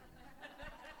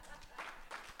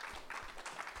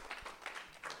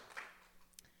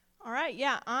 All right,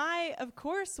 yeah, I, of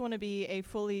course, want to be a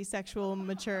fully sexual,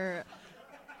 mature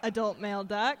adult male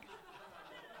duck.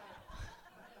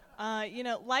 You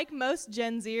know, like most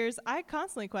Gen Zers, I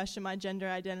constantly question my gender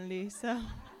identity, so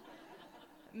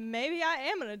maybe I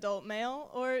am an adult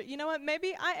male, or you know what,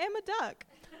 maybe I am a duck.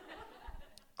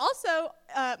 Also,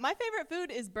 my favorite food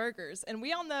is burgers, and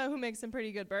we all know who makes some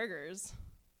pretty good burgers.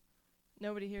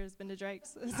 Nobody here has been to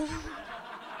Drake's.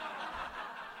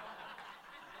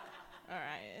 All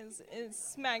right,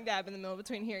 it's smack dab in the middle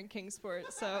between here and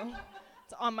Kingsport, so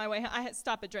it's on my way. I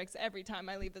stop at Drake's every time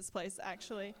I leave this place,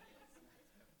 actually.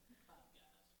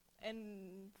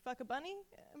 And fuck a bunny,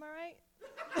 am I right?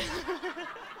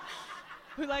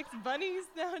 Who likes bunnies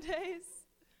nowadays?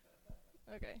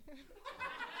 Okay.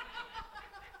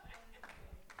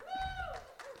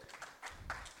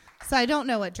 So I don't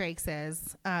know what Drake's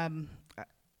is.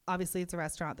 Obviously, it's a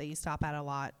restaurant that you stop at a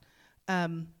lot.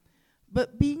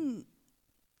 But being,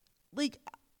 like,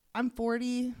 I'm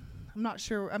 40. I'm not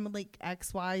sure. I'm like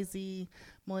XYZ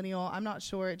millennial. I'm not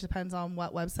sure. It depends on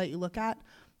what website you look at.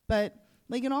 But,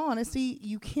 like, in all honesty,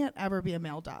 you can't ever be a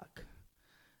male duck.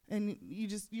 And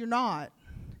you're not.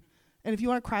 And if you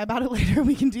want to cry about it later,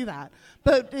 we can do that.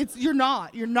 But you're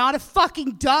not. You're not a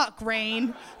fucking duck,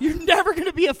 Rain. You're never going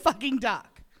to be a fucking duck.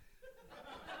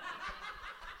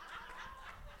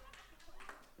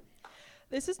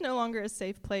 This is no longer a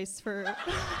safe place for...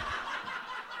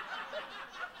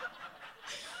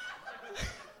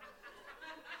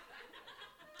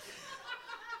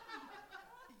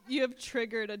 You have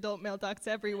triggered adult male ducks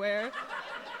everywhere.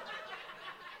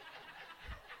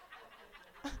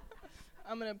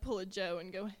 I'm going to pull a Joe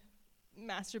and go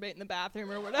masturbate in the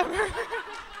bathroom or whatever.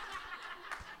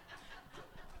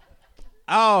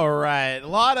 All right. A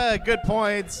lot of good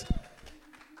points.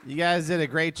 You guys did a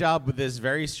great job with this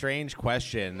very strange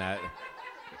question that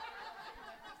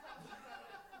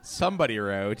somebody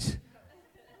wrote.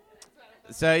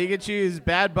 So you could choose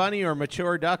Bad Bunny or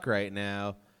Mature Duck right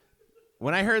now.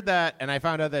 When I heard that and I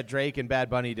found out that Drake and Bad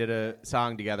Bunny did a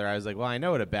song together, I was like, well, I know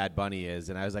what a Bad Bunny is.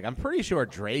 And I was like, I'm pretty sure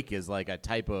Drake is like a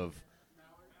type of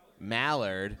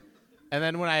mallard. And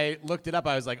then when I looked it up,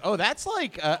 I was like, oh, that's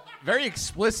like a very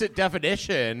explicit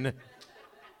definition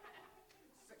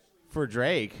for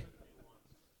Drake.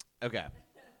 Okay.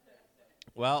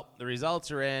 Well, the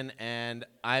results are in, and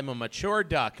I'm a mature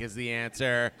duck is the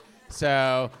answer.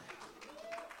 So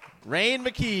Rain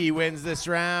McKee wins this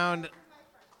round.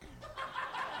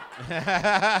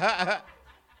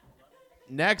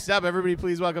 Next up, everybody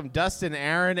please welcome Dustin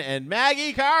Aaron and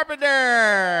Maggie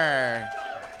Carpenter.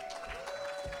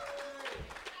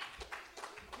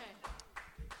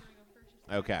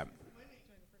 Okay.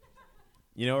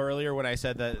 You know, earlier when I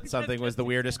said that something was the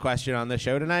weirdest question on the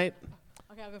show tonight?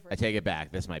 Okay, I'll go first. I take it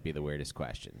back. This might be the weirdest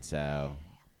question, so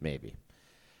maybe.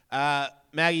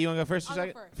 Maggie, you want to go first or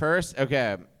second? First?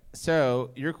 Okay. So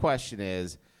your question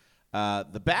is,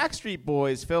 the Backstreet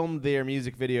Boys filmed their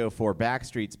music video for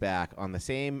Backstreet's Back on the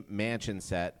same mansion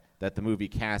set that the movie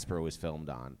Casper was filmed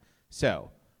on.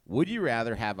 So, would you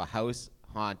rather have a house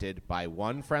haunted by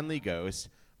one friendly ghost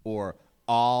or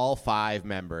all 5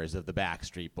 members of the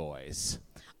Backstreet Boys?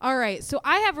 All right, so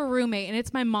I have a roommate, and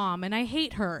it's my mom, and I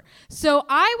hate her. So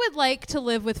I would like to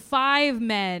live with 5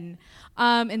 men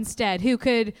instead who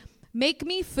could make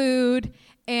me food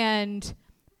and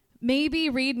maybe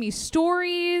read me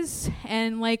stories,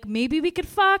 and, like, maybe we could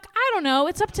fuck. I don't know.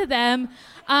 It's up to them.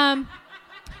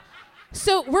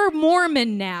 So we're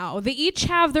Mormon now. They each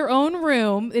have their own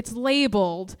room. It's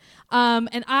labeled.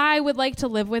 And I would like to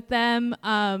live with them.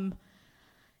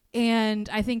 And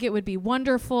I think it would be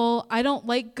wonderful. I don't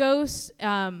like ghosts.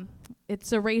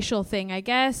 it's a racial thing, I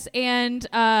guess. And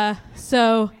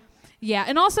so, yeah.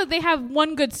 And also, they have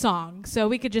one good song, so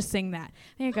we could just sing that.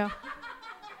 There you go.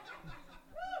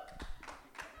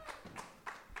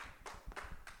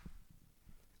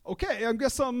 Okay, I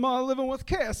guess I'm living with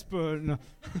Casper. No.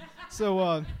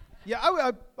 So, yeah,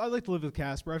 I like to live with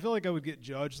Casper. I feel like I would get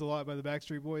judged a lot by the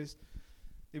Backstreet Boys.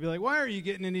 They'd be like, "Why aren't you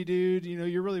getting any, dude? You know,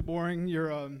 you're really boring.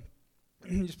 You're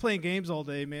just playing games all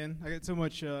day, man. I got so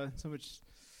much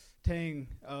tang."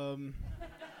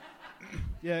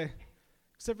 Yeah,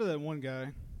 except for that one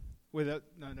guy. Wait, no,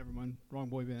 never mind. Wrong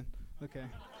boy band. Okay.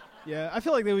 Yeah, I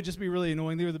feel like they would just be really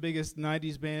annoying. They were the biggest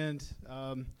 '90s band.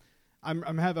 I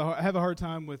have a hard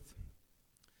time with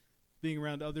being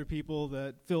around other people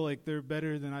that feel like they're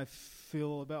better than I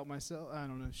feel about myself. I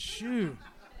don't know. Shoot.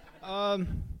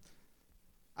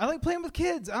 I like playing with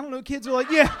kids. I don't know. Kids are like,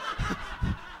 yeah.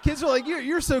 Kids are like,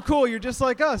 you're so cool. You're just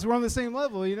like us. We're on the same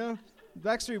level, you know?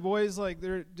 Backstreet Boys, like,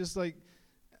 they're just, like,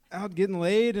 out getting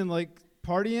laid and, like,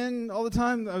 partying all the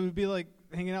time. I would be, like,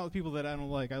 hanging out with people that I don't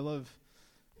like. I love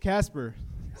Casper.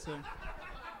 So.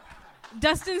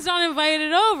 Dustin's not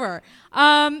invited over.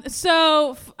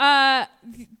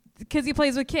 Because he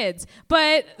plays with kids.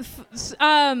 But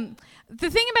the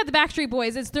thing about the Backstreet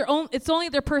Boys is it's only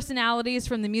their personalities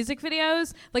from the music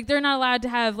videos. Like, they're not allowed to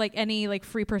have like any like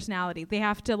free personality. They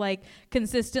have to like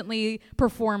consistently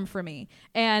perform for me,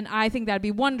 and I think that'd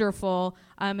be wonderful.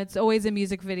 It's always a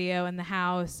music video in the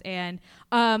house, and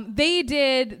they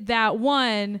did that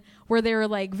one where they were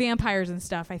like vampires and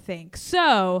stuff, I think.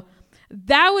 So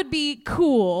that would be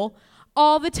cool.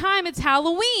 All the time it's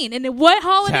Halloween, and what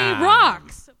holiday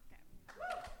rocks?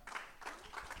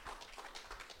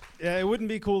 Yeah, it wouldn't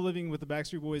be cool living with the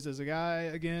Backstreet Boys as a guy.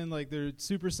 Again, like, they're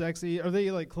super sexy. Are they,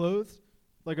 like, clothed?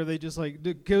 Like, are they just, like,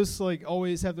 do ghosts, like,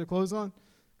 always have their clothes on?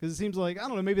 Because it seems like, I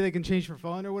don't know, maybe they can change for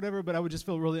fun or whatever, but I would just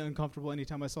feel really uncomfortable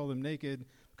anytime I saw them naked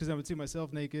because I would see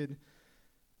myself naked.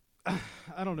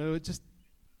 I don't know. It just...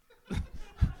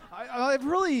 I have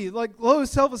really, like, low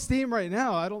self-esteem right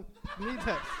now. I don't need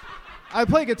that. I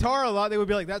play guitar a lot. They would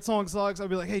be like, that song sucks. I'd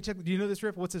be like, hey, check, do you know this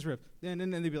riff? What's this riff? And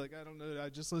they'd be like, I don't know. I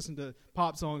just listened to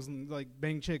pop songs and like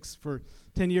bang chicks for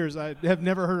 10 years. I have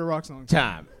never heard a rock song.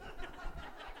 Time.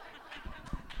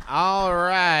 All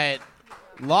right.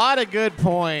 Lot of good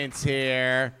points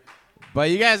here. But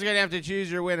you guys are going to have to choose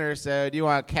your winner. So do you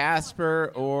want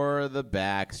Casper or the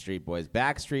Backstreet Boys?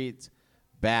 Backstreet's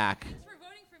back. Thanks for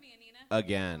voting for me, Anina.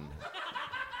 Again.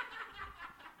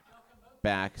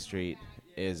 Backstreet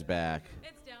is back.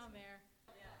 It's down there.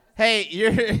 Hey,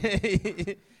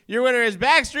 your winner is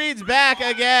Backstreet's back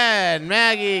again.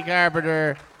 Maggie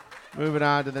Carpenter. Moving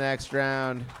on to the next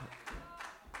round.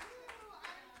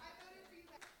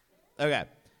 Okay,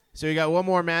 so we got one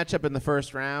more matchup in the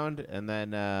first round, and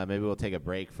then maybe we'll take a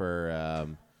break for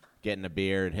getting a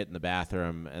beer and hitting the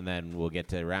bathroom, and then we'll get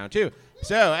to round two.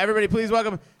 So everybody, please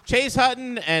welcome Chase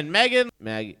Hutton and Megan.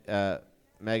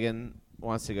 Megan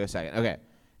wants to go second. Okay.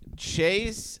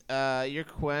 Chase, your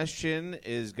question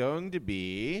is going to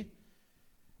be,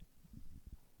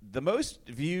 the most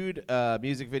viewed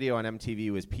music video on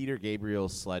MTV was Peter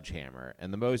Gabriel's Sledgehammer,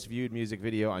 and the most viewed music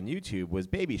video on YouTube was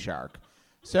Baby Shark.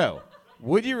 So,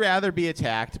 would you rather be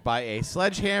attacked by a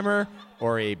sledgehammer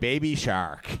or a baby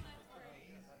shark?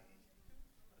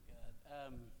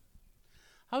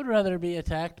 I would rather be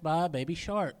attacked by a baby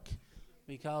shark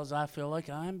because I feel like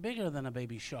I'm bigger than a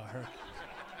baby shark.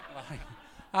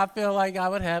 I feel like I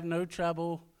would have no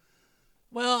trouble.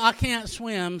 Well, I can't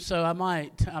swim, so I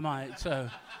might.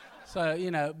 So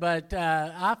you know, but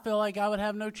I feel like I would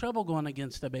have no trouble going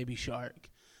against a baby shark.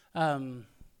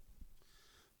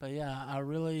 But yeah, I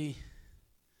really,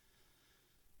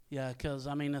 because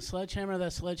I mean, that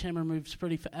sledgehammer moves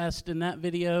pretty fast in that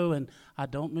video, and I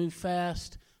don't move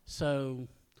fast, so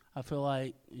I feel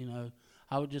like, you know,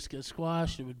 I would just get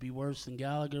squashed. It would be worse than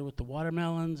Gallagher with the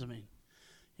watermelons. I mean,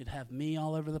 you'd have me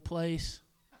all over the place.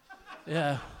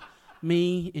 Yeah,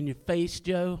 me in your face,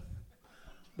 Joe.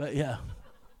 But yeah,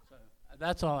 so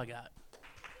that's all I got.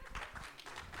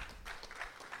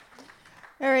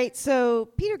 All right, so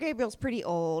Peter Gabriel's pretty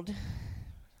old,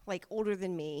 like older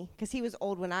than me, because he was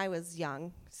old when I was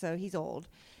young, so he's old.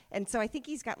 And so I think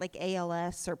he's got like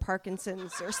ALS or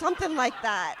Parkinson's or something like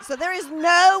that. So there is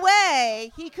no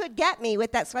way he could get me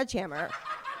with that sledgehammer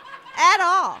at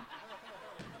all.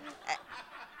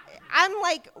 I'm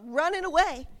like running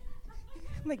away.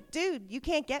 I'm like, dude, you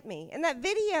can't get me. And that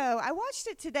video, I watched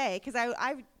it today because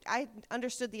I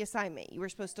understood the assignment. You were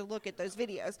supposed to look at those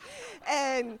videos.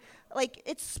 And like,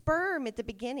 it's sperm at the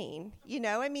beginning, you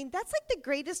know? I mean, that's like the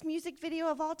greatest music video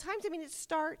of all times. I mean, it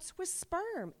starts with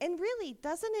sperm. And really,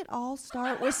 doesn't it all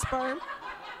start with sperm?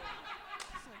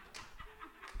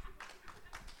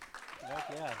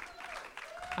 Yeah.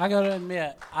 I got to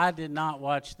admit, I did not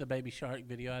watch the Baby Shark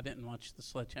video. I didn't watch the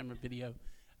Sledgehammer video.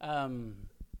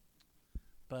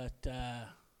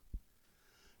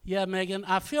 Yeah, Megan,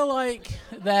 I feel like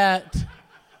that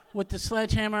with the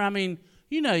sledgehammer, I mean,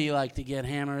 you know you like to get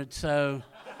hammered, so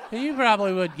you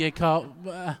probably would get caught,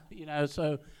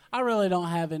 so I really don't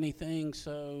have anything,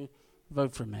 so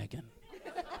vote for Megan.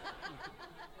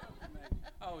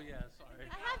 Oh, yeah, sorry.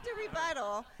 I have to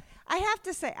rebuttal. I have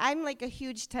to say, I'm like a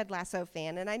huge Ted Lasso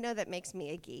fan, and I know that makes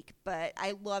me a geek, but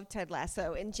I love Ted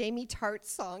Lasso, and Jamie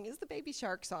Tartt's song is the Baby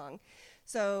Shark song.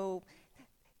 So,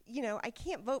 I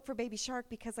can't vote for Baby Shark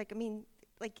because,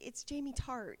 it's Jamie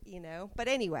Tartt, But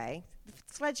anyway,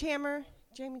 Sledgehammer,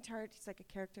 Jamie Tartt, he's like a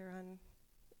character on,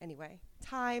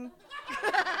 time.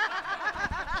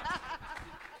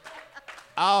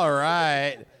 All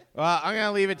right. Well, I'm going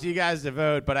to leave it to you guys to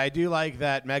vote, but I do like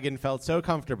that Megan felt so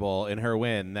comfortable in her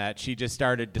win that she just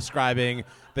started describing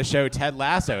the show Ted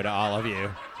Lasso to all of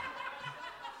you.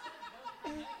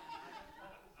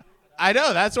 I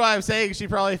know, that's why I'm saying she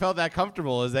probably felt that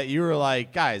comfortable, is that you were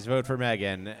like, guys, vote for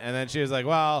Megan. And then she was like,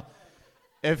 well,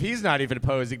 if he's not even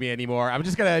opposing me anymore, I'm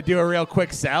just going to do a real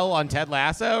quick sell on Ted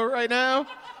Lasso right now.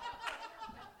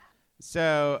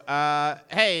 So,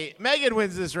 hey, Megan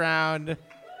wins this round.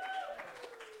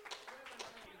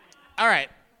 All right,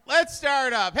 let's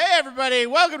start up. Hey, everybody,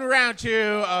 welcome to round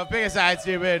 2 of Biggest Side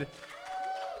Stupid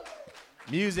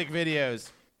music videos.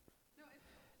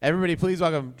 Everybody, please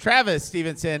welcome Travis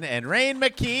Stevenson and Rain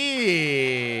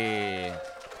McKee.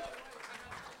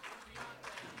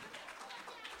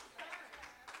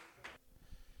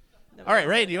 All right,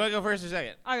 Rain, do you want to go first or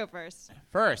second? I'll go first.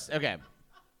 First, okay.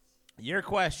 Your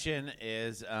question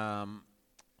is, oh,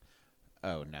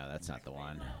 no, that's not the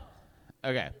one.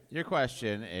 Okay, your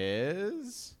question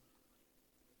is,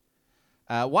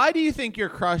 why do you think your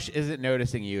crush isn't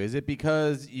noticing you? Is it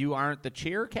because you aren't the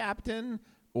cheer captain,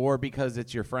 or because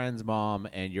it's your friend's mom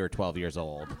and you're 12 years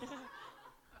old?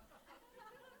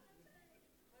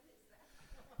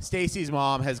 Stacy's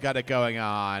mom has got it going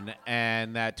on,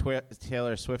 and that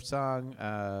Taylor Swift song,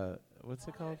 what's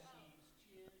it called?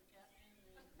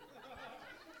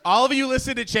 All of you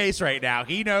listen to Chase right now.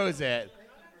 He knows it.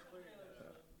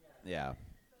 Yeah.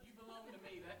 You belong to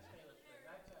me.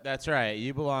 That's right.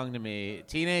 You belong to me.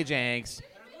 Teenage angst,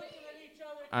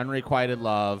 unrequited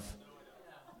love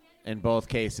in both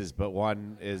cases, but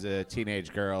one is a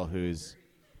teenage girl who's...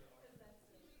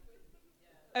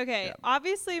 Okay,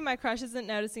 obviously my crush isn't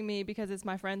noticing me because it's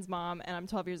my friend's mom and I'm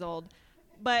 12 years old.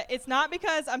 But it's not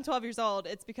because I'm 12 years old.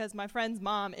 It's because my friend's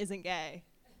mom isn't gay.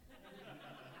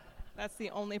 That's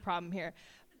the only problem here.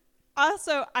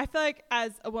 Also, I feel like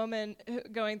as a woman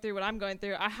going through what I'm going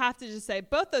through, I have to just say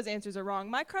both those answers are wrong.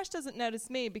 My crush doesn't notice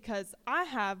me because I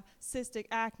have cystic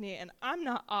acne and I'm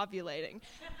not ovulating.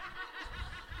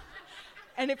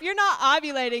 And if you're not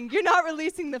ovulating, you're not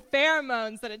releasing the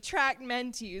pheromones that attract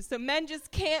men to you. So men just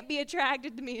can't be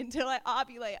attracted to me until I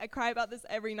ovulate. I cry about this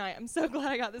every night. I'm so glad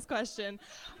I got this question.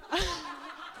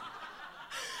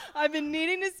 I've been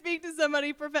needing to speak to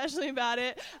somebody professionally about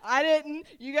it. I didn't.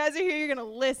 You guys are here. You're going to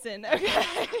listen,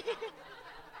 okay?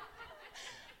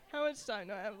 How much time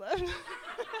do I have left?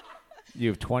 You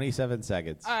have 27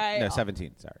 seconds. All right. No,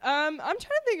 17, sorry. I'm trying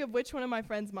to think of which one of my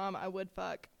friend's mom I would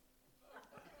fuck.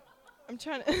 I'm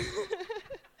trying to...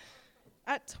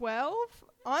 At 12?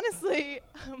 Honestly,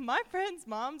 my friends'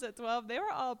 moms at 12, they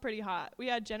were all pretty hot. We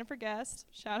had Jennifer Guest.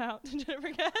 Shout out to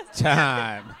Jennifer Guest.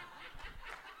 Time.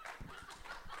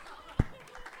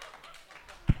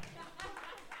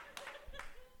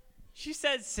 She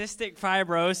said cystic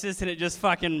fibrosis, and it just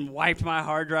fucking wiped my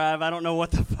hard drive. I don't know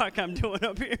what the fuck I'm doing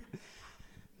up here.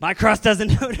 My crush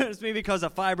doesn't notice me because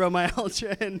of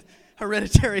fibromyalgia and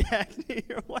hereditary acne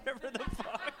or whatever the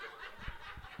fuck.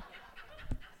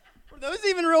 Were those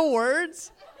even real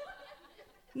words?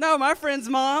 No, my friend's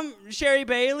mom, Sherry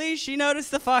Bailey, she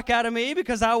noticed the fuck out of me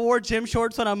because I wore gym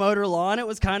shorts when I mowed her lawn. It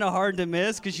was kind of hard to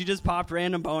miss because she just popped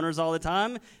random boners all the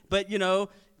time. But,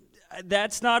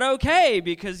 that's not okay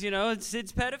because,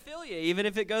 it's pedophilia, even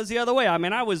if it goes the other way. I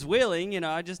mean, I was willing,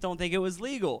 I just don't think it was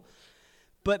legal.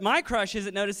 But my crush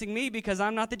isn't noticing me because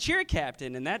I'm not the cheer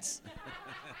captain, and that's...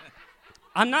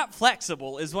 I'm not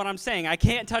flexible, is what I'm saying. I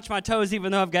can't touch my toes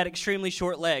even though I've got extremely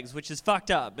short legs, which is fucked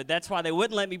up. But that's why they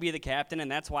wouldn't let me be the captain, and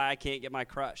that's why I can't get my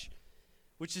crush,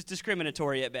 which is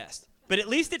discriminatory at best. But at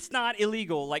least it's not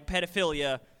illegal like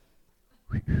pedophilia.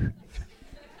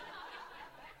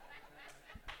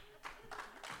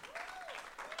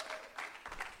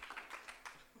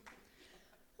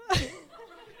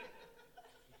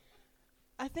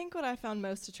 I think what I found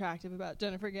most attractive about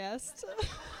Jennifer Guest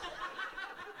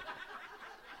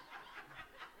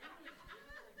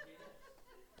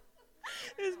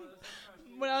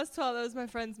 12. That was my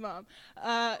friend's mom.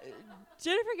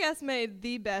 Jennifer Guest made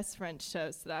the best French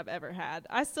toast that I've ever had.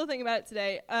 I still think about it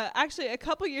today. Actually, a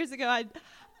couple years ago,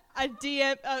 I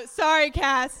DM. Sorry,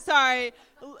 Cass. Sorry.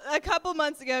 A couple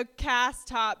months ago, Cass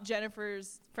topped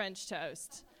Jennifer's French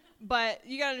toast. But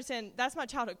you gotta understand, that's my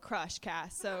childhood crush,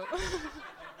 Cass. So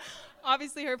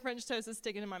obviously, her French toast is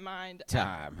sticking in my mind.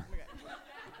 Time.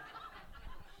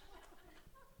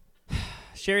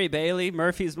 Sherry Bailey,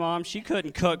 Murphy's mom, she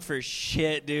couldn't cook for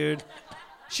shit, dude.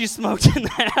 She smoked in the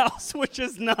house, which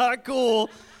is not cool.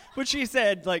 But she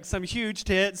said, like, some huge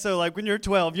tits, so, like, when you're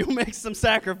 12, you'll make some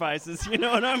sacrifices, you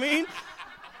know what I mean?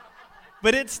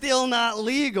 But it's still not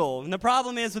legal. And the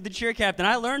problem is with the cheer captain,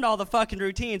 I learned all the fucking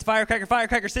routines. Firecracker,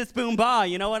 firecracker, sits, boom, ba,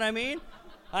 you know what I mean?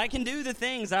 I can do the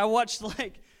things. I watched,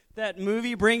 like, that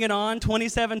movie, Bring It On,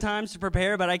 27 times to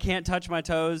prepare, but I can't touch my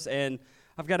toes, and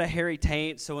I've got a hairy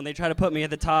taint, so when they try to put me at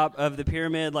the top of the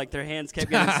pyramid, like, their hands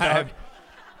kept getting stuck.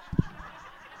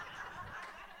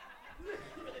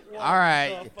 All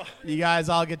right, you guys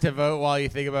all get to vote while you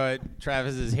think about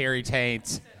Travis's hairy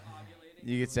taint.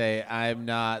 You could say, I'm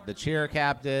not the cheer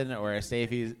captain, or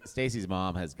Stacy's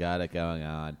mom has got it going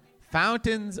on.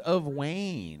 Fountains of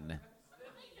Wayne.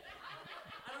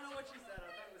 I don't know what you said.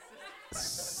 I thought it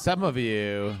was Some of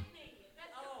you.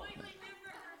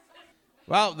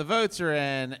 Well, the votes are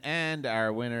in, and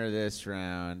our winner this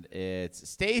round, it's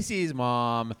Stacy's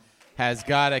mom has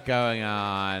got it going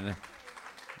on,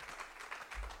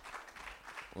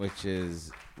 which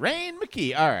is Rain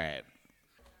McKee. All right.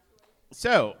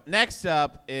 So, next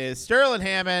up is Sterling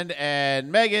Hammond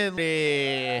and Megan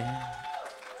Lee.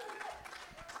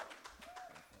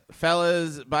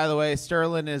 Fellas, by the way,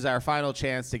 Sterling is our final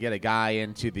chance to get a guy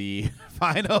into the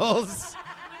finals.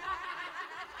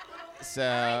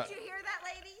 So, Did you hear that,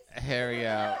 ladies? here we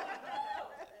go.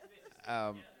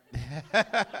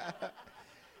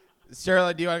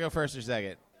 Sterling, do you want to go first or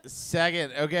second?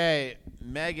 Second. Okay.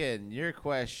 Megan, your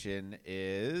question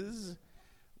is,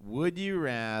 would you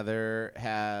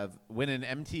rather win an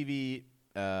MTV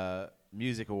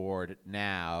Music Award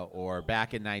now or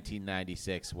back in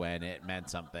 1996 when it meant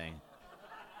something?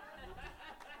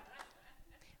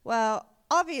 Well,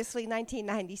 obviously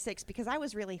 1996, because I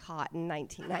was really hot in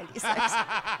 1996.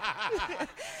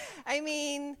 I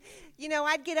mean, you know,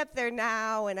 I'd get up there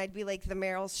now and I'd be like the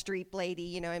Meryl Streep lady,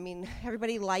 you know, I mean,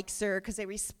 everybody likes her because they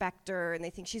respect her and they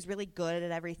think she's really good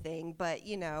at everything. But,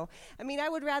 you know, I mean, I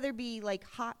would rather be like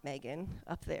hot Megan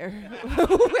up there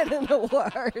with an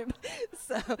award.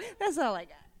 So that's all I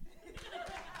got.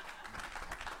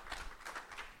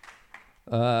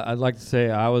 I'd like to say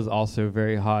I was also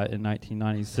very hot in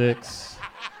 1996.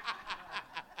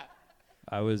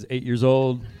 I was 8 years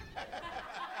old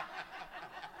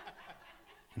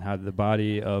and had the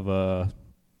body of a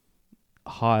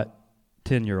hot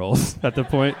 10-year-old at the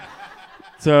point.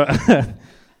 So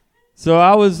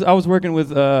I was working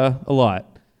with a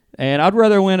lot, and I'd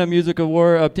rather win a music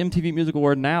award, a MTV Music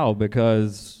Award now,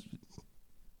 because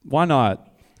why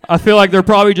not? I feel like they're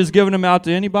probably just giving them out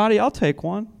to anybody. I'll take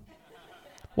one.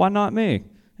 Why not me?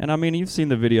 And I mean, you've seen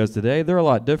the videos today. They're a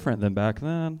lot different than back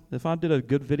then. If I did a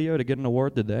good video to get an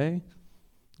award today,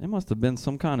 it must have been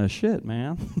some kind of shit,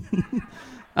 man.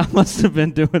 I must have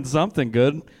been doing something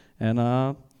good.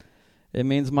 And it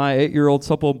means my 8-year-old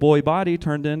supple boy body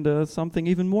turned into something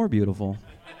even more beautiful.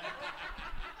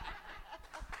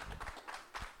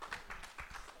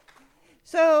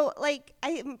 So, like,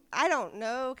 I don't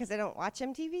know because I don't watch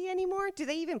MTV anymore. Do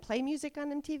they even play music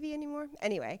on MTV anymore?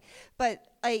 Anyway, but,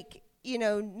 like, you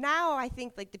know, now I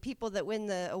think, like, the people that win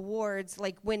the awards,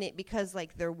 like, win it because,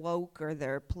 like, they're woke or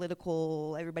they're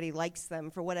political, everybody likes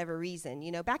them for whatever reason.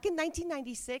 You know, back in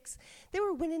 1996, they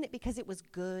were winning it because it was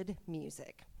good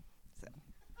music. So.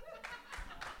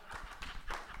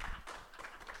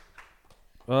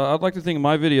 I'd like to think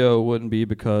my video wouldn't be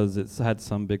because it's had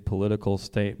some big political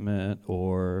statement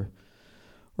or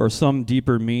some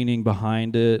deeper meaning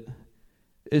behind it.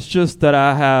 It's just that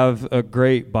I have a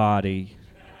great body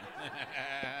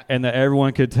and that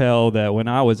everyone could tell that when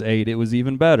I was 8, it was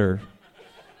even better.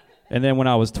 And then when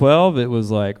I was 12, it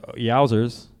was like,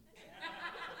 yowzers.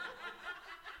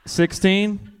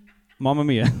 16, Mamma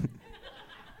Mia.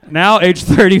 Now, age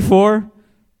 34,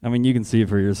 I mean, you can see it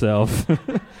for yourself.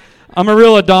 I'm a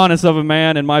real Adonis of a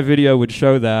man, and my video would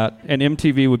show that, and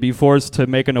MTV would be forced to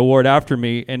make an award after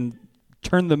me and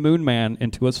turn the Moon Man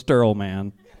into a sterile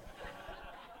man.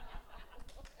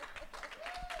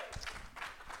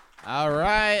 All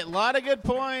right, a lot of good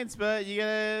points, but you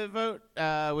gotta vote.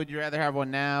 Would you rather have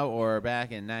one now or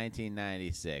back in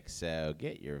 1996? So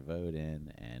get your vote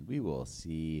in, and we will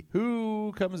see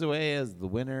who comes away as the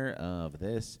winner of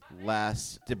this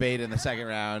last debate in the second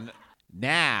round.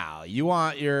 Now, you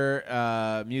want your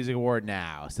music award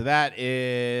now. So that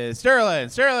is Sterling.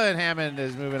 Sterling Hammond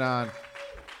is moving on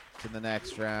to the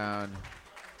next round.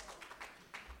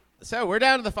 So we're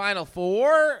down to the final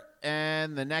four.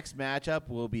 And the next matchup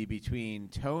will be between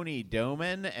Tony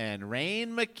Doman and Rain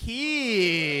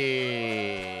McKee.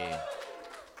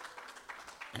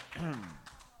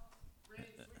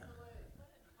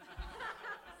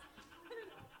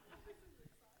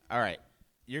 All right.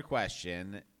 Your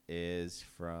question is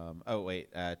from... Oh, wait.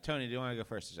 Tony, do you want to go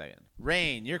first or second?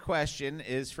 Rain, your question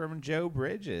is from Joe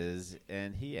Bridges,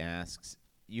 and he asks,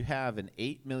 you have an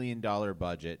 $8 million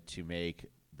budget to make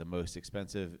the most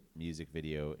expensive music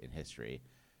video in history.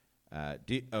 You have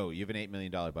an $8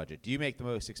 million budget. Do you make the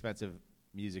most expensive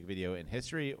music video in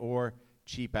history or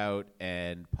cheap out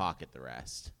and pocket the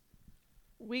rest?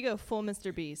 We go full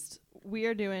Mr. Beast. We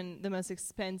are doing the most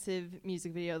expensive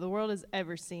music video the world has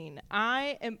ever seen.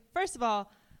 I am, first of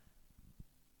all,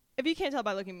 if you can't tell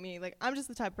by looking at me, like, I'm just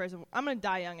the type of person, I'm going to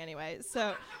die young anyway,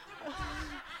 so...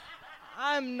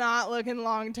 I'm not looking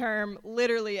long term,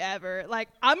 literally ever. Like,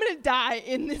 I'm going to die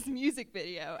in this music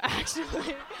video,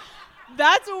 actually.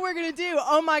 That's what we're going to do.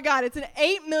 Oh, my God. It's an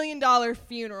 $8 million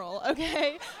funeral,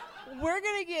 okay? We're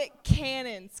going to get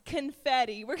cannons,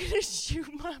 confetti. We're going to shoot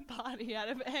my body out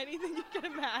of anything you can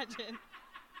imagine.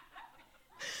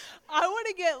 I want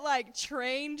to get, like,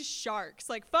 trained sharks.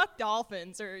 Like, fuck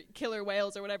dolphins or killer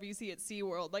whales or whatever you see at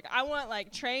SeaWorld. Like, I want,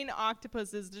 like, trained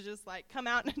octopuses to just, like, come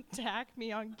out and attack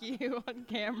me on cue on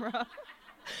camera.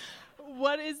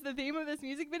 What is the theme of this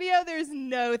music video? There's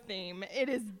no theme. It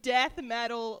is death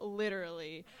metal,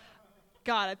 literally.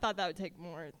 God, I thought that would take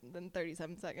more than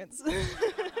 37 seconds. Yeah,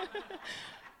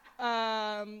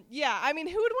 I mean,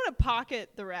 who would want to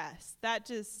pocket the rest? That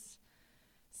just...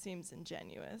 seems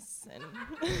ingenuous. And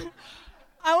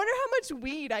I wonder how much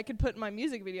weed I could put in my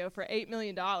music video for $8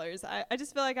 million. I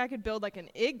just feel like I could build like an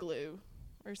igloo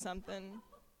or something.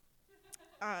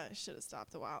 I should have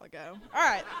stopped a while ago. All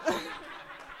right.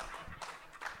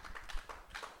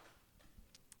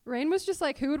 Rain was just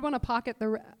like, who would want to pocket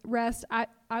the rest? I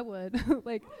would.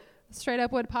 Like, straight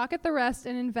up would pocket the rest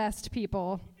and invest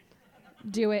people.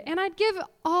 Do it. And I'd give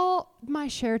all my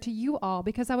share to you all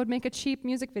because I would make a cheap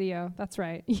music video. That's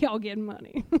right. Y'all getting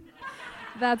money.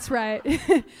 That's right.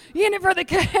 In it for the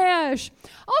cash.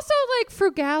 Also, like,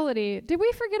 frugality. Did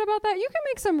we forget about that? You can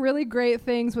make some really great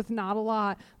things with not a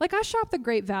lot. Like, I shop the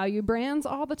Great Value brands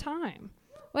all the time.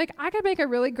 Like, I could make a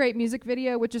really great music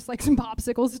video with just, like, some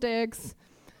popsicle sticks,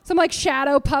 some, like,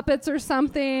 shadow puppets or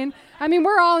something. I mean,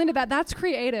 we're all into that. That's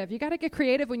creative. You got to get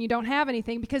creative when you don't have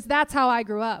anything because that's how I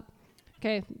grew up.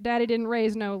 Okay, Daddy didn't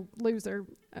raise no loser.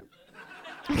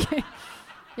 Okay,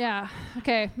 yeah,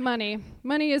 okay, money.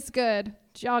 Money is good.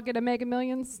 Did y'all get a Mega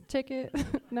Millions ticket?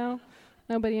 No?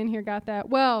 Nobody in here got that.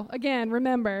 Well, again,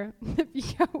 remember,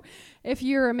 if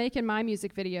you're making my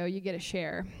music video, you get a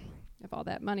share of all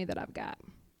that money that I've got.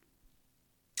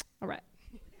 All right.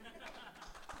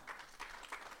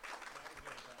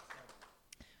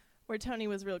 Where Tony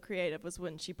was real creative was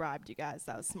when she bribed you guys.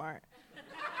 That was smart.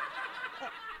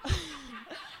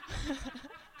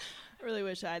 I really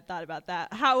wish I had thought about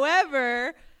that.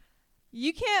 However,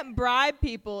 you can't bribe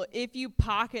people if you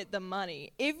pocket the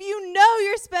money. If you know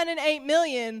you're spending $8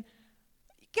 million,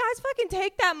 guys, fucking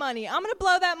take that money. I'm gonna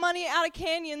blow that money out of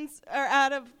canyons or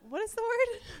out of what is the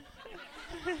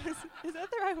word? Is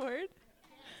that the right word?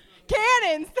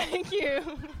 Cannons. Thank you.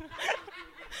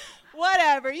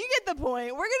 Whatever. You get the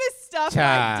point. We're gonna stuff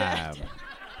my debt.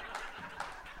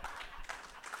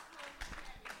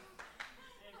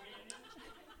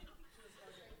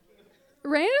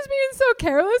 Rain is being so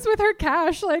careless with her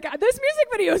cash. Like, this music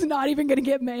video is not even going to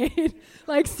get made.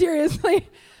 Like, seriously.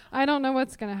 I don't know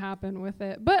what's going to happen with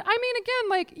it. But, I mean, again,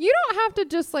 like, you don't have to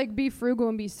just, like, be frugal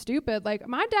and be stupid. Like,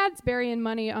 my dad's burying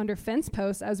money under fence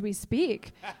posts as we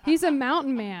speak. He's a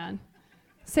mountain man.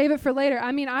 Save it for later.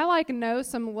 I mean, I, like, know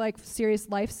some, like, serious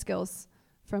life skills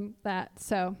from that.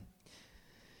 So,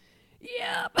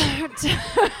 yep.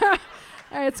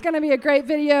 It's going to be a great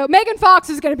video. Megan Fox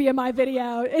is going to be in my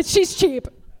video. She's cheap.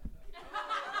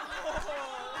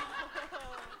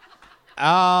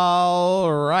 All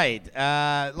right.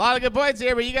 A lot of good points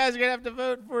here, but you guys are going to have to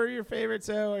vote for your favorite.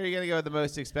 So are you going to go with the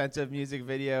most expensive music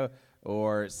video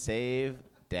or save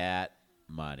that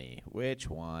money? Which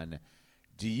one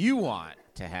do you want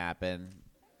to happen?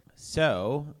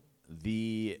 So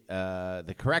The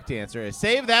correct answer is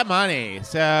save that money.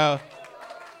 So,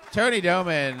 Tony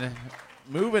Doman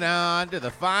moving on to the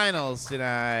finals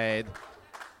tonight.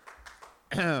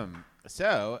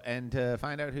 So, and to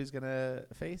find out who's going to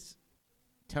face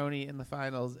Tony in the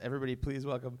finals, everybody please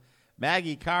welcome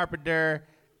Maggie Carpenter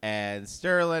and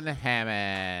Sterling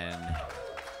Hammond.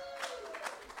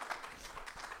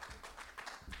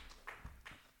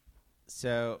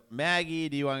 So, Maggie,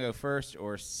 do you want to go first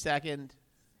or second?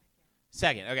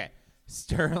 Second, okay.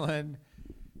 Sterling,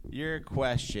 your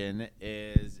question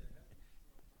is,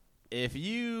 if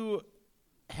you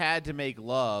had to make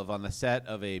love on the set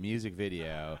of a music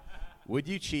video, would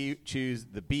you choose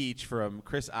the beach from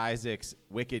Chris Isaak's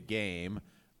Wicked Game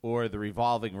or the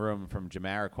revolving room from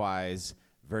Jamiroquai's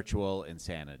Virtual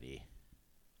Insanity?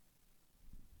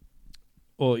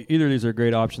 Well, either of these are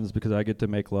great options because I get to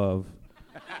make love.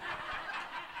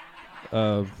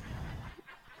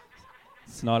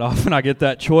 It's not often I get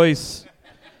that choice.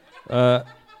 I'm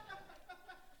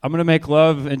going to make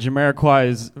love in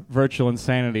Jamiroquai's Virtual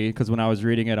Insanity because when I was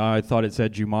reading it, I thought it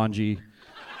said Jumanji.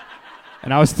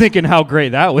 And I was thinking how great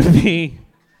that would be.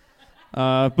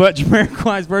 But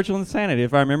Jamiroquai's Virtual Insanity,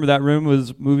 if I remember, that room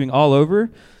was moving all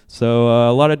over. So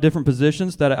a lot of different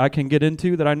positions that I can get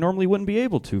into that I normally wouldn't be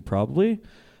able to, probably.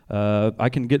 I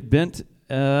can get bent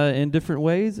in different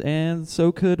ways, and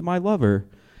so could my lover.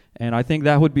 And I think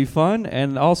that would be fun.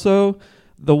 And also,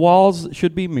 the walls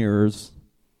should be mirrors.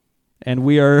 And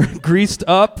we are greased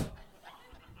up.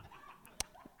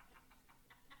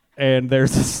 And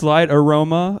there's a slight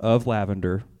aroma of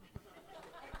lavender.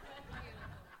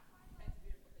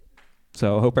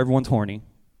 So I hope everyone's horny.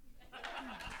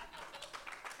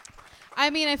 I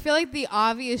mean, I feel like the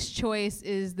obvious choice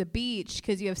is the beach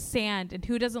because you have sand, and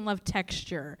who doesn't love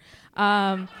texture?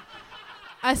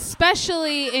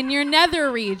 Especially in your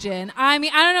nether region. I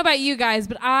mean, I don't know about you guys,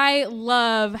 but I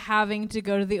love having to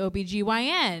go to the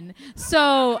OBGYN.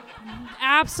 So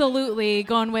absolutely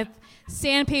going with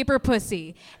sandpaper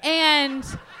pussy. And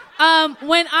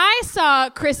when I saw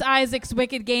Chris Isaak's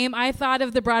Wicked Game, I thought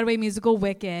of the Broadway musical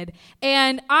Wicked.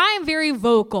 And I'm very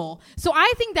vocal. So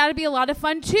I think that would be a lot of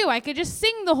fun, too. I could just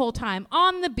sing the whole time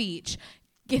on the beach,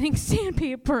 getting sand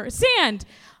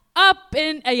up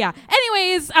and, yeah.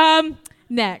 Anyways,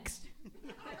 next.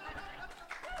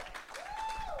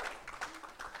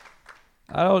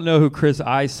 I don't know who Chris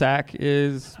Isaak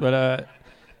is, but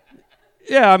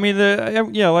yeah, I mean,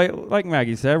 like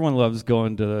Maggie said, everyone loves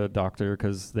going to the doctor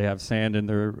because they have sand in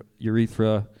their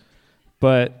urethra,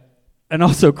 and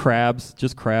also crabs,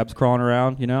 just crabs crawling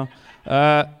around, you know.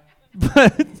 But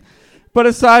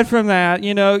aside from that,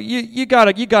 you know, you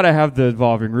gotta have the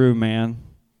evolving room, man.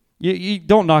 You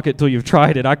don't knock it till you've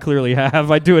tried it. I clearly have.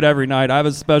 I do it every night. I have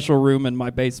a special room in my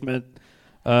basement.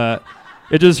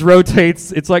 It just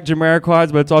rotates. It's like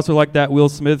Jamiroquai's, but it's also like that Will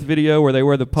Smith video where they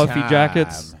wear the puffy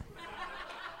jackets.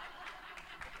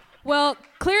 Well,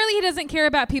 clearly he doesn't care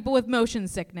about people with motion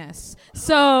sickness.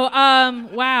 So,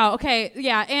 wow. Okay,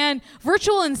 yeah. And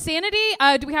Virtual Insanity,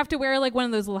 do we have to wear like one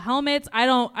of those little helmets? I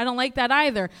don't like that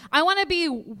either. I want to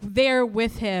be there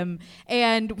with him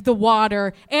and the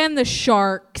water and the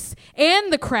sharks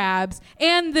and the crabs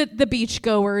and the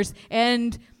beachgoers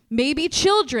and maybe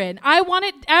children. I want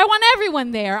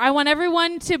everyone there. I want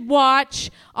everyone to watch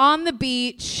on the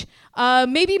beach.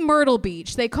 Maybe Myrtle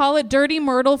Beach. They call it Dirty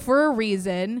Myrtle for a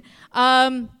reason.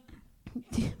 Time.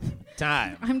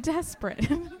 I'm desperate.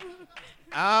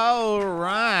 All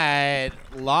right.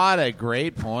 A lot of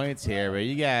great points here, but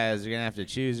you guys are going to have to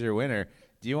choose your winner.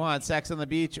 Do you want Sex on the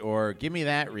Beach or give me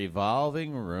that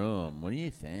revolving room? What do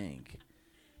you think?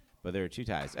 But there are two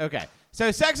ties. Okay.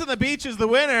 So Sex on the Beach is the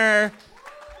winner.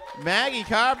 Maggie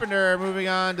Carpenter moving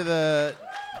on to the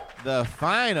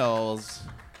finals.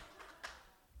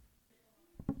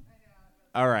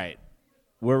 All right.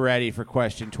 We're ready for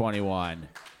question 21.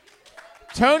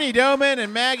 Tony Doman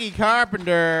and Maggie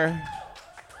Carpenter.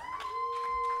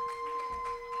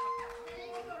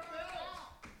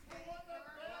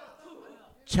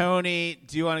 Tony,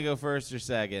 do you want to go first or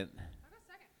second? I'll go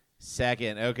second.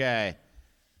 Second, okay.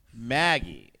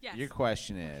 Maggie, yes. Your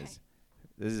question is,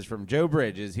 this is from Joe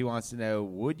Bridges. He wants to know,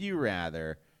 would you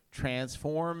rather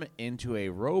transform into a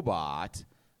robot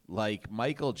like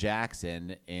Michael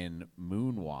Jackson in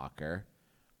Moonwalker,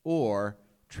 or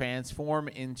transform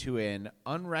into an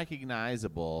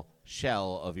unrecognizable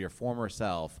shell of your former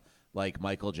self like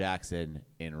Michael Jackson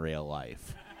in real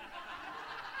life?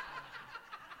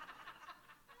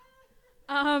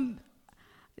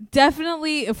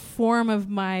 Definitely a form of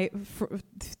my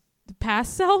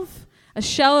past self, a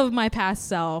shell of my past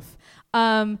self.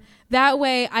 That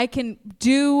way I can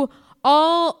do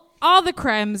all all the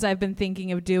crimes I've been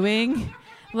thinking of doing,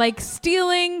 like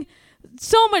stealing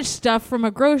so much stuff from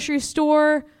a grocery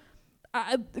store,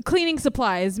 cleaning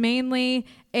supplies mainly,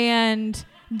 and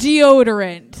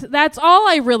deodorant. That's all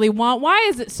I really want. Why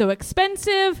is it so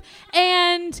expensive?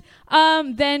 And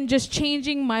then just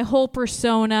changing my whole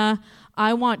persona.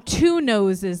 I want 2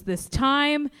 noses this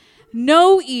time,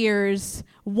 no ears,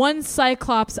 1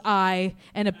 cyclops eye,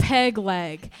 and a peg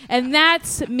leg. And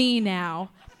that's me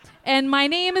now. And my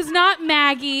name is not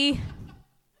Maggie.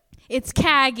 It's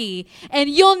Caggie. And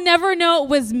you'll never know it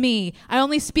was me. I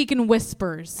only speak in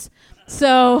whispers.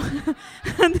 So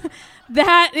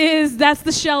that's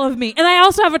the shell of me. And I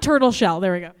also have a turtle shell.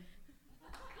 There we go.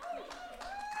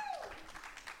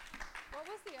 What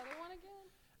was the other one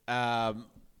again?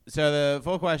 So the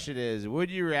full question is,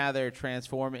 would you rather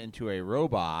transform into a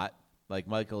robot like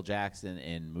Michael Jackson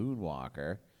in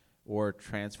Moonwalker, or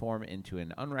transform into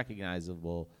an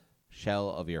unrecognizable shell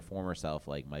of your former self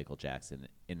like Michael Jackson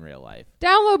in real life?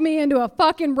 Download me into a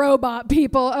fucking robot,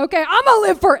 people. Okay, I'm gonna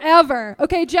live forever.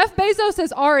 Okay, Jeff Bezos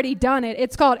has already done it.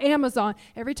 It's called Amazon.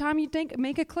 Every time you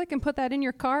make a click and put that in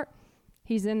your cart,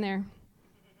 he's in there.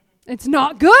 It's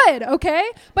not good, okay?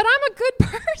 But I'm a good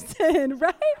person,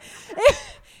 right?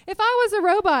 If I was a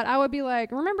robot, I would be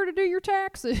like, remember to do your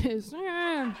taxes.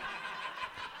 Yeah.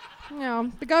 You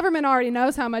know, the government already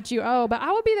knows how much you owe, but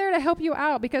I would be there to help you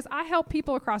out because I help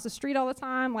people across the street all the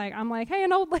time. Like, I'm like, hey,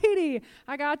 an old lady,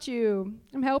 I got you.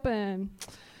 I'm helping.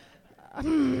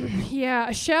 Yeah,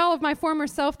 a shell of my former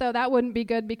self, though, that wouldn't be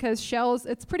good because shells,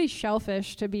 it's pretty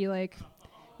shellfish to be like,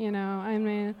 you know, I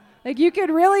mean, like you could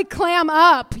really clam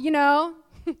up, you know?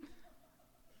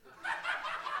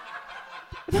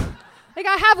 Like,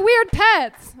 I have weird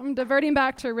pets. I'm diverting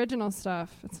back to original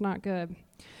stuff. It's not good.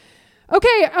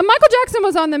 Okay, Michael Jackson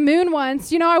was on the moon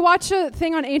once. You know, I watched a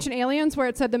thing on Ancient Aliens where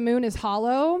it said the moon is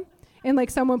hollow, and, like,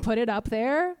 someone put it up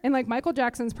there. And, like, Michael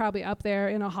Jackson's probably up there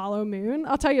in a hollow moon.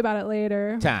 I'll tell you about it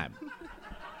later. Time.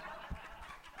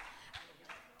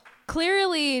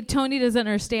 Clearly, Tony doesn't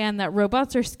understand that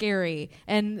robots are scary,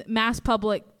 and mass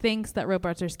public thinks that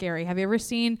robots are scary. Have you ever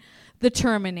seen The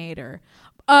Terminator?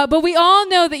 But we all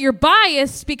know that you're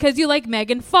biased because you like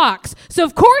Megan Fox. So,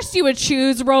 of course, you would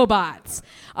choose robots.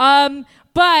 But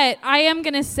I am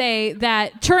going to say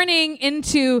that turning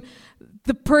into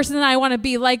the person that I want to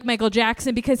be like Michael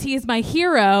Jackson because he is my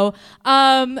hero,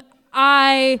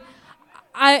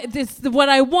 this is what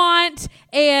I want.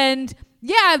 And,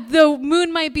 yeah, the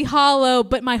moon might be hollow,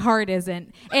 but my heart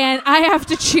isn't. And I have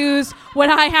to choose what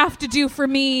I have to do for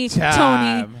me,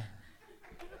 Tony.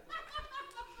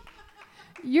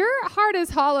 Your heart is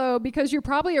hollow because you're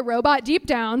probably a robot deep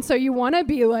down, so you want to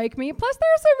be like me. Plus, there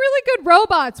are some really good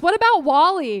robots. What about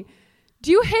WALL-E?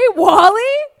 Do you hate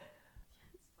WALL-E?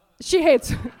 She hates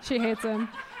him.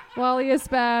 WALL-E is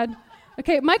bad.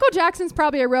 Okay, Michael Jackson's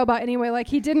probably a robot anyway. Like,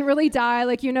 he didn't really die.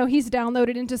 Like, you know, he's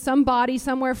downloaded into some body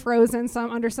somewhere frozen,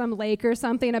 under some lake or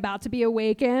something, about to be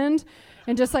awakened,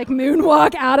 and just, like,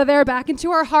 moonwalk out of there back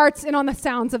into our hearts and on the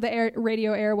sounds of the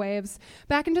radio airwaves.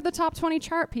 Back into the top 20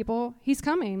 chart, people. He's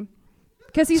coming.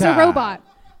 Because he's a robot.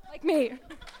 Like me.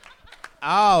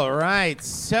 All right.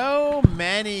 So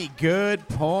many good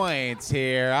points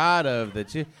here out of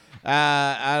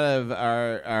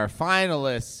our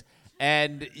finalists.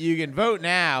 And you can vote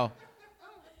now.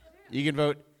 You can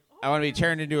vote, I want to be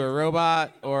turned into a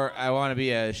robot, or I want to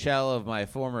be a shell of my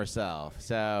former self.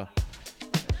 So,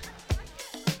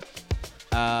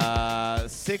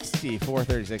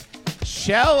 6436.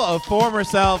 Shell of former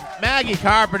self, Maggie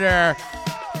Carpenter.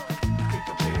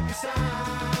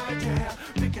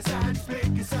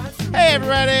 Hey,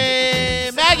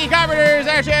 everybody. Maggie Carpenter is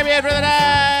our champion for the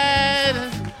night.